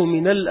ذكرناه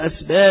من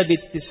الأسباب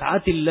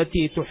التسعة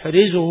التي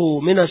تحرزه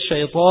من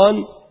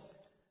الشيطان،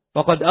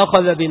 فقد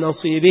أخذ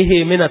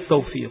بنصيبه من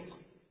التوفيق،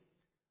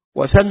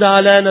 وسد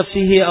على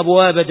نفسه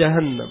أبواب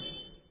جهنم،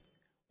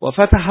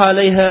 وفتح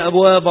عليها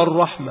أبواب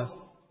الرحمة،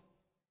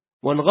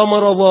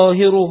 وانغمر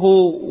ظاهره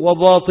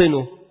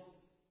وباطنه،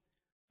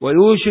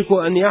 ويوشك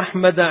أن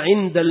يحمد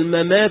عند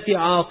الممات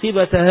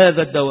عاقبة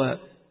هذا الدواء.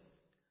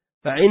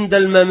 فعند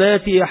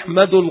الممات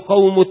يحمد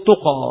القوم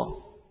التقى،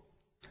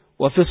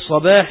 وفي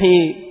الصباح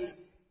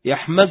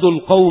يحمد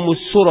القوم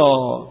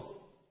السرى،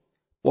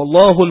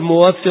 والله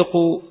الموفق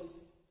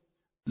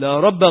لا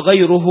رب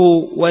غيره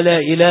ولا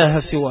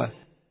إله سواه.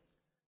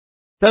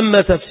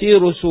 تم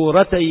تفسير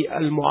سورتي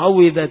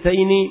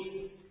المعوذتين،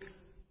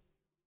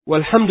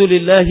 والحمد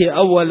لله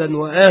أولا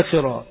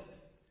وآخرا،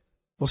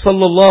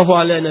 وصلى الله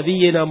على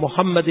نبينا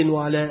محمد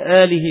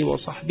وعلى آله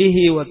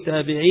وصحبه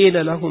والتابعين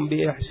لهم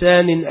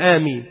بإحسان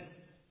آمين.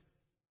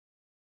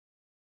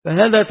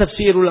 فهذا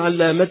تفسير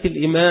العلامة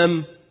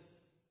الإمام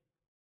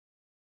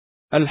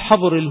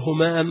الحبر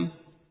الهمام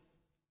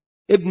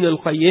ابن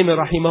القيم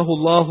رحمه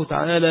الله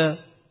تعالى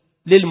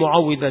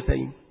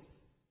للمعوذتين،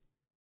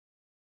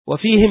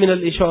 وفيه من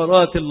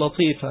الإشارات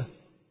اللطيفة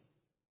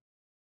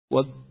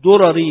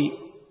والدرر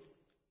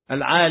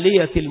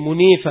العالية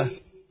المنيفة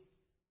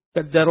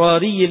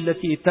كالدراري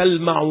التي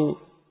تلمع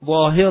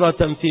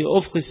ظاهرة في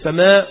أفق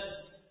السماء،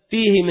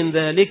 فيه من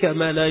ذلك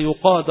ما لا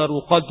يقادر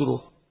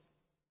قدره.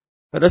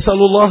 فنسأل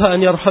الله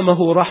أن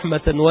يرحمه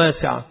رحمة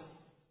واسعة،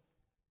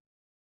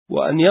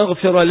 وأن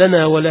يغفر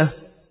لنا وله،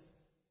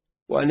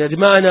 وأن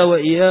يجمعنا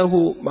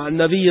وإياه مع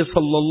النبي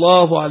صلى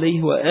الله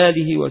عليه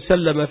وآله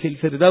وسلم في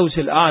الفردوس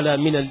الأعلى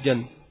من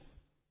الجنة.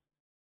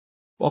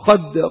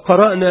 وقد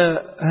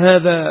قرأنا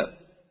هذا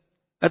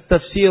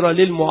التفسير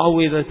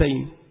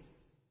للمعوذتين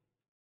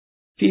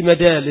في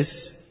مجالس،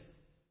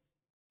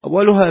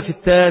 أولها في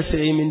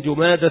 9 من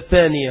جمادى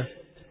الثانية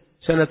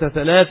سنة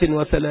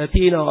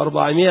 33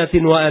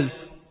 و400 وألف،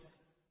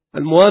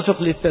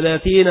 الموافق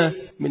 30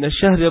 من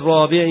الشهر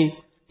الرابع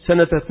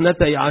سنة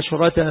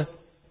 12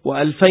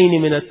 و2000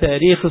 من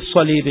التاريخ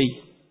الصليبي،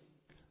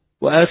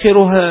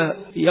 وآخرها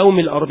يوم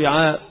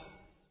الأربعاء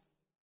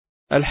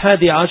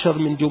 11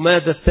 من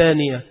جمادى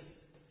الثانية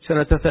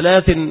سنة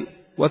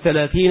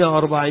 33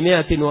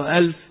 و400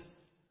 وألف،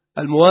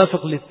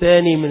 الموافق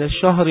 2 من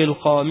الشهر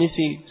الخامس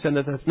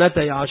سنة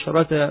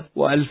 12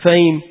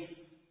 و2000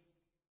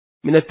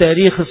 من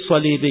التاريخ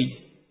الصليبي.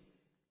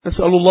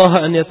 نسأل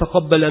الله أن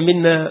يتقبل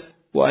منا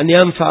وأن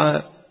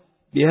ينفع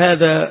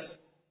بهذا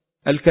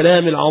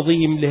الكلام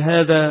العظيم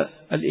لهذا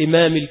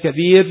الإمام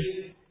الكبير،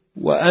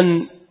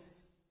 وأن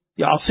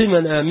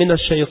يعصمنا من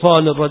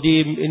الشيطان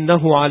الرجيم،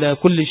 إنه على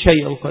كل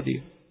شيء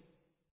قدير.